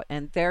about,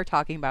 and they're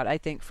talking about, I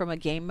think, from a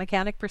game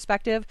mechanic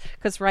perspective,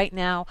 because right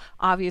now,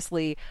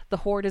 obviously, the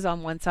Horde is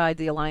on one side,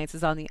 the Alliance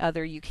is on the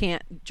other. You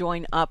can't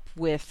join up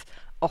with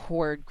a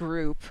Horde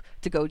group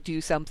to go do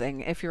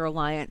something if you're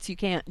Alliance. You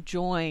can't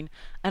join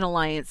an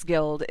Alliance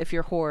guild if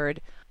you're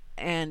Horde.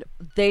 And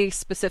they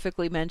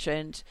specifically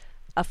mentioned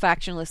a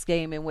factionless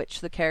game in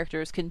which the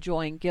characters can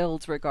join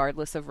guilds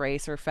regardless of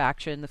race or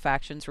faction. The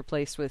factions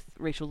replaced with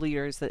racial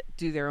leaders that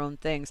do their own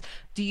things.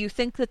 Do you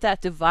think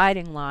that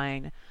dividing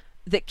line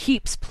that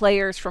keeps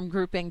players from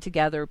grouping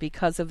together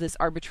because of this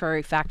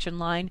arbitrary faction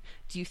line,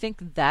 do you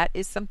think that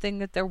is something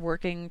that they're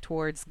working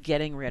towards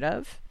getting rid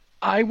of?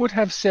 I would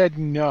have said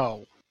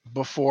no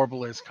before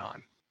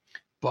BlizzCon,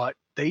 but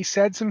they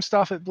said some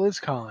stuff at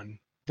BlizzCon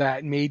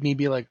that made me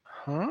be like,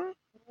 huh?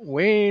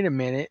 Wait a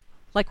minute.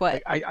 Like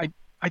what?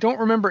 I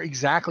don't remember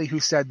exactly who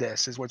said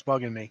this, is what's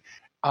bugging me.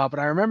 But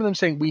I remember them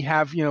saying we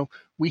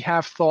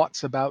have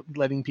thoughts about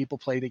letting people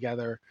play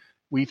together.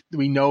 We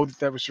know that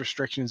those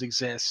restrictions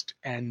exist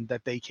and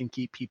that they can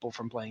keep people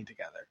from playing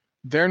together.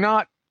 They're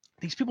not.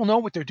 These people know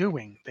what they're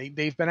doing.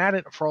 They've been at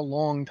it for a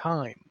long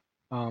time.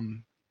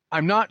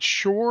 I'm not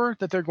sure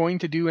that they're going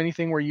to do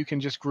anything where you can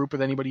just group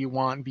with anybody you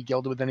want and be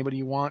guilded with anybody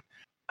you want.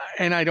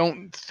 And I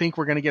don't think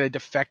we're going to get a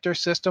defector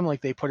system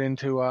like they put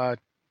into oh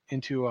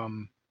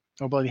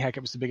bloody heck,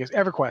 it was the biggest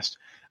EverQuest.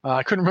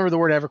 I couldn't remember the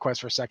word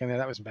EverQuest for a second there.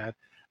 That was bad.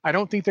 I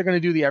don't think they're going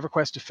to do the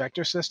EverQuest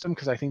defector system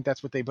because I think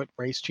that's what they put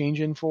race change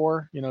in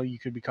for. You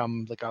could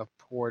become like a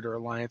horde or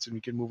alliance and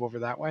you can move over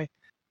that way.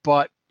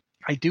 But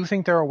I do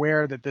think they're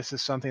aware that this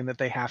is something that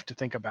they have to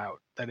think about,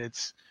 that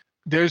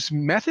there's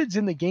methods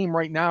in the game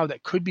right now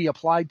that could be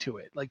applied to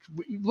it. Like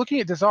looking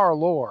at Desara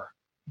lore,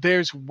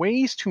 there's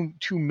ways to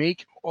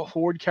make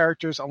horde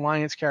characters,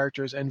 alliance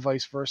characters, and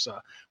vice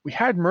versa. We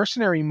had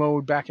mercenary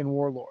mode back in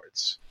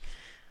Warlords.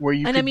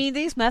 I mean,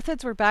 these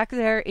methods were back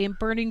there in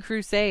Burning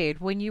Crusade.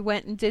 When you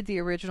went and did the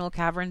original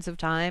Caverns of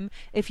Time,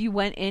 if you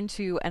went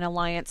into an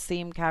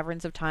Alliance-themed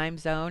Caverns of Time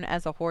zone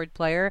as a Horde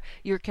player,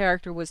 your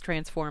character was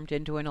transformed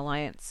into an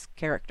Alliance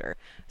character.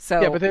 So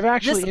yeah, but they've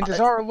actually, in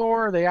Desara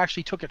lore, they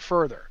actually took it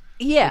further.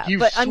 Yeah,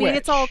 but I mean,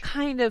 it's all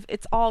kind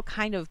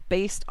of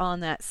based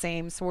on that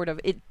same sort of.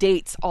 It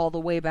dates all the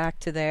way back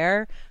to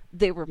there.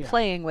 They were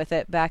playing with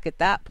it back at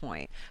that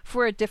point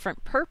for a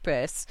different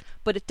purpose,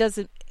 but it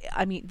doesn't.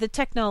 I mean, the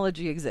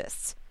technology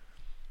exists,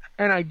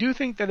 and I do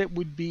think that it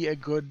would be a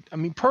good. I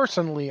mean,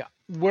 personally,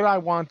 would I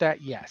want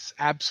that? Yes,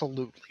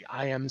 absolutely.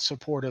 I am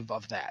supportive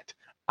of that.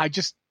 I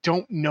just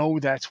don't know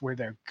that's where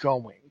they're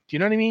going. Do you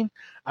know what I mean?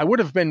 I would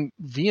have been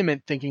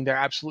vehement thinking they're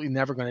absolutely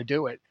never going to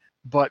do it.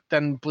 But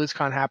then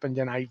BlizzCon happened,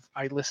 and I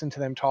listened to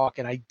them talk,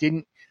 and I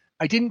didn't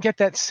get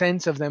that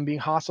sense of them being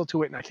hostile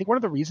to it. And I think one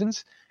of the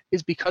reasons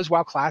is because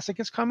WoW Classic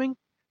is coming.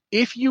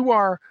 If you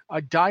are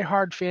a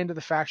diehard fan of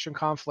the faction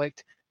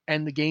conflict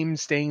and the game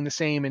staying the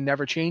same and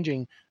never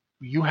changing,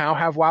 you now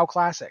have WoW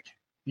Classic.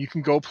 You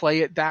can go play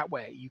it that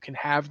way. You can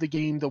have the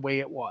game the way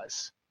it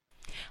was.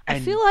 I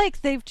feel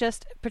like they've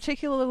just,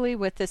 particularly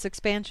with this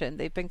expansion,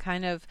 they've been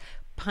kind of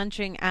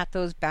punching at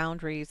those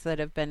boundaries that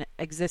have been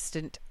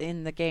existent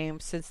in the game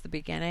since the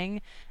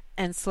beginning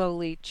and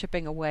slowly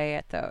chipping away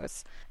at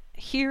those.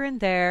 Here and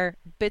there,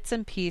 bits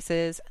and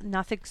pieces,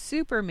 nothing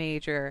super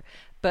major,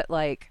 but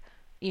like,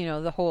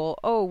 the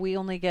whole, we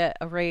only get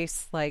a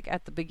race like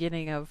at the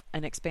beginning of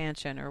an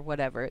expansion or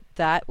whatever.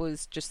 That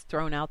was just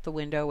thrown out the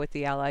window with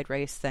the allied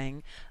race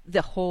thing.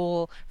 The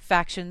whole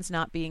factions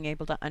not being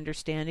able to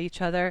understand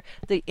each other.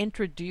 They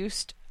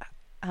introduced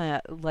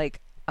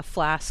like a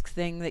flask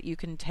thing that you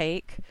can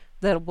take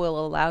that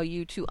will allow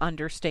you to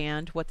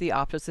understand what the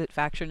opposite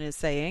faction is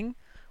saying,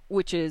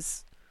 which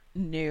is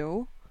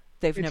new.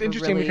 They've never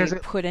really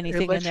put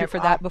anything in there for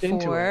that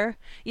before.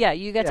 Yeah,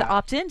 you get to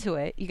opt into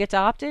it.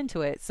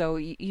 So,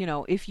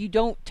 if you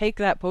don't take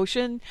that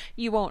potion,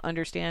 you won't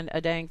understand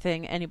a dang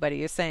thing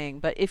anybody is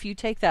saying. But if you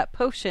take that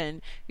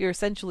potion, you're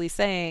essentially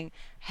saying,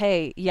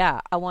 hey,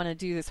 yeah, I want to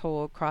do this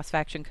whole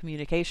cross-faction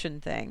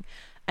communication thing.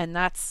 And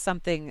that's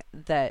something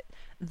that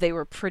they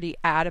were pretty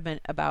adamant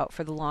about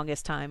for the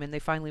longest time, and they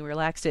finally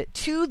relaxed it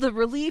to the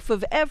relief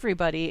of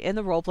everybody in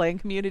the role-playing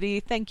community.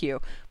 Thank you.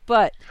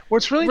 But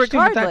what's really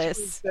regardless,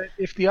 interesting is that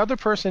if the other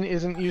person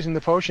isn't using the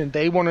potion,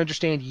 they won't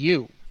understand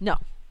you. No,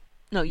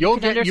 you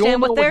can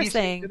understand what they're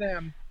saying. To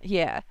them.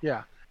 Yeah.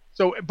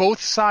 So both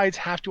sides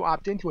have to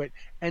opt into it,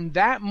 and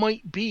that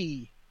might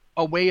be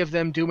a way of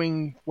them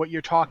doing what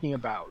you're talking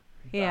about.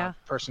 Yeah.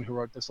 Person who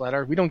wrote this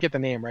letter. We don't get the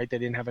name, right? They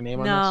didn't have a name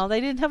on this? No, they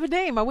didn't have a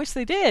name. I wish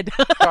they did.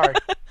 Sorry.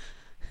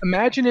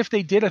 Imagine if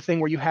they did a thing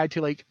where you had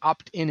to like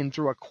opt in and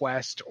through a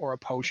quest or a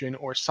potion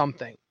or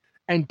something,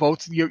 and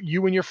both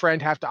you and your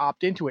friend have to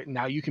opt into it, and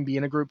now you can be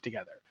in a group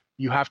together.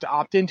 You have to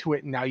opt into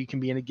it, and now you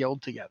can be in a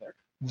guild together.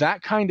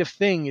 That kind of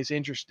thing is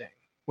interesting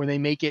when they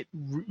make it,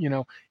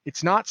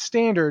 it's not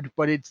standard,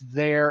 but it's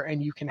there,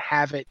 and you can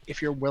have it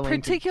if you're willing.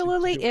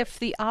 Particularly if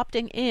the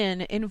opting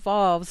in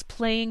involves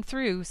playing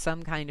through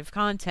some kind of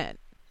content,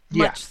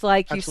 much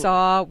like you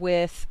saw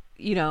with,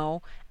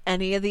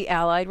 any of the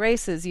allied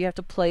races. You have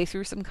to play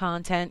through some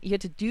content. You have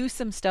to do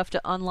some stuff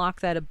to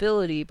unlock that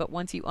ability, but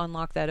once you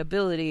unlock that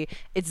ability,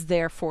 it's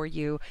there for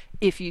you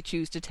if you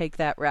choose to take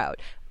that route.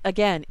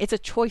 Again, it's a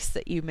choice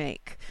that you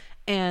make.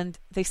 And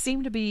they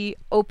seem to be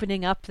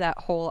opening up that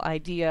whole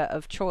idea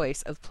of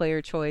choice, of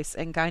player choice,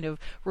 and kind of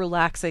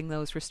relaxing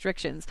those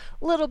restrictions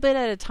a little bit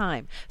at a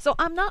time. So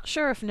I'm not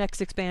sure if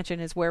next expansion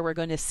is where we're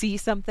going to see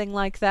something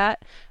like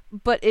that,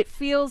 but it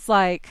feels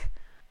like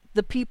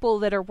the people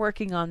that are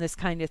working on this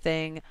kind of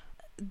thing,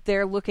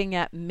 they're looking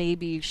at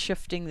maybe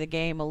shifting the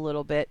game a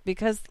little bit,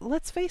 because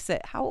let's face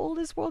it, how old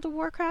is World of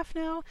Warcraft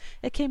now?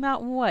 It came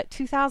out in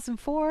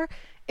 2004?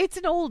 It's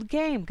an old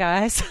game,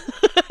 guys.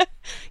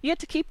 You have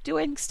to keep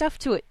doing stuff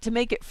to it to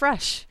make it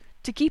fresh,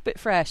 to keep it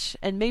fresh.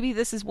 And maybe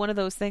this is one of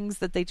those things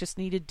that they just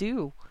need to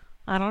do.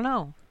 I don't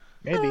know.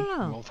 Maybe.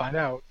 We'll find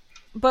out.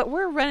 But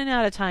we're running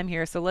out of time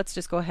here, so let's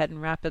just go ahead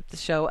and wrap up the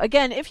show.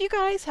 Again, if you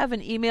guys have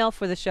an email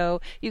for the show,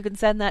 you can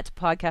send that to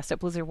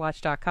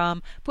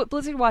podcast@blizzardwatch.com. Put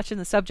Blizzard Watch in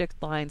the subject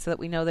line so that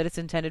we know that it's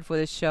intended for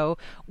this show.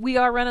 We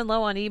are running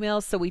low on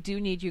emails, so we do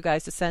need you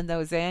guys to send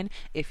those in.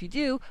 If you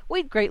do,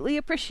 we'd greatly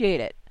appreciate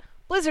it.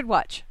 Blizzard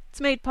Watch. It's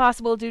made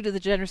possible due to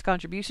the generous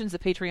contributions at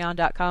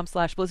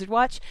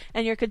patreon.com/blizzardwatch,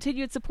 and your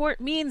continued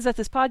support means that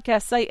this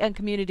podcast site and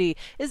community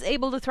is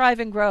able to thrive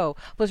and grow.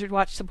 Blizzard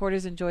Watch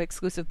supporters enjoy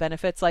exclusive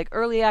benefits like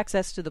early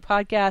access to the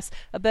podcast,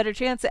 a better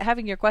chance at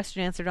having your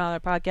question answered on our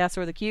podcast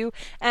or the queue,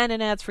 and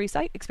an ads-free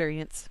site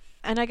experience.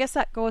 And I guess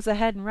that goes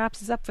ahead and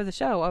wraps us up for the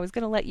show. I was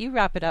going to let you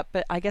wrap it up,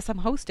 but I guess I'm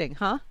hosting,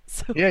 huh?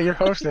 So... Yeah, you're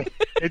hosting.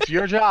 It's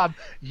your job.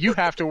 You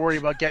have to worry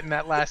about getting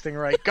that last thing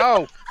right.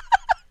 Go!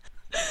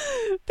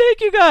 Thank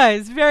you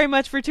guys very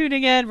much for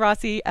tuning in.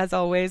 Rossi, as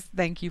always,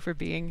 thank you for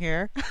being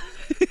here.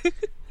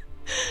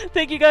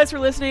 Thank you guys for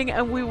listening,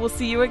 and we will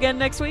see you again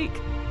next week.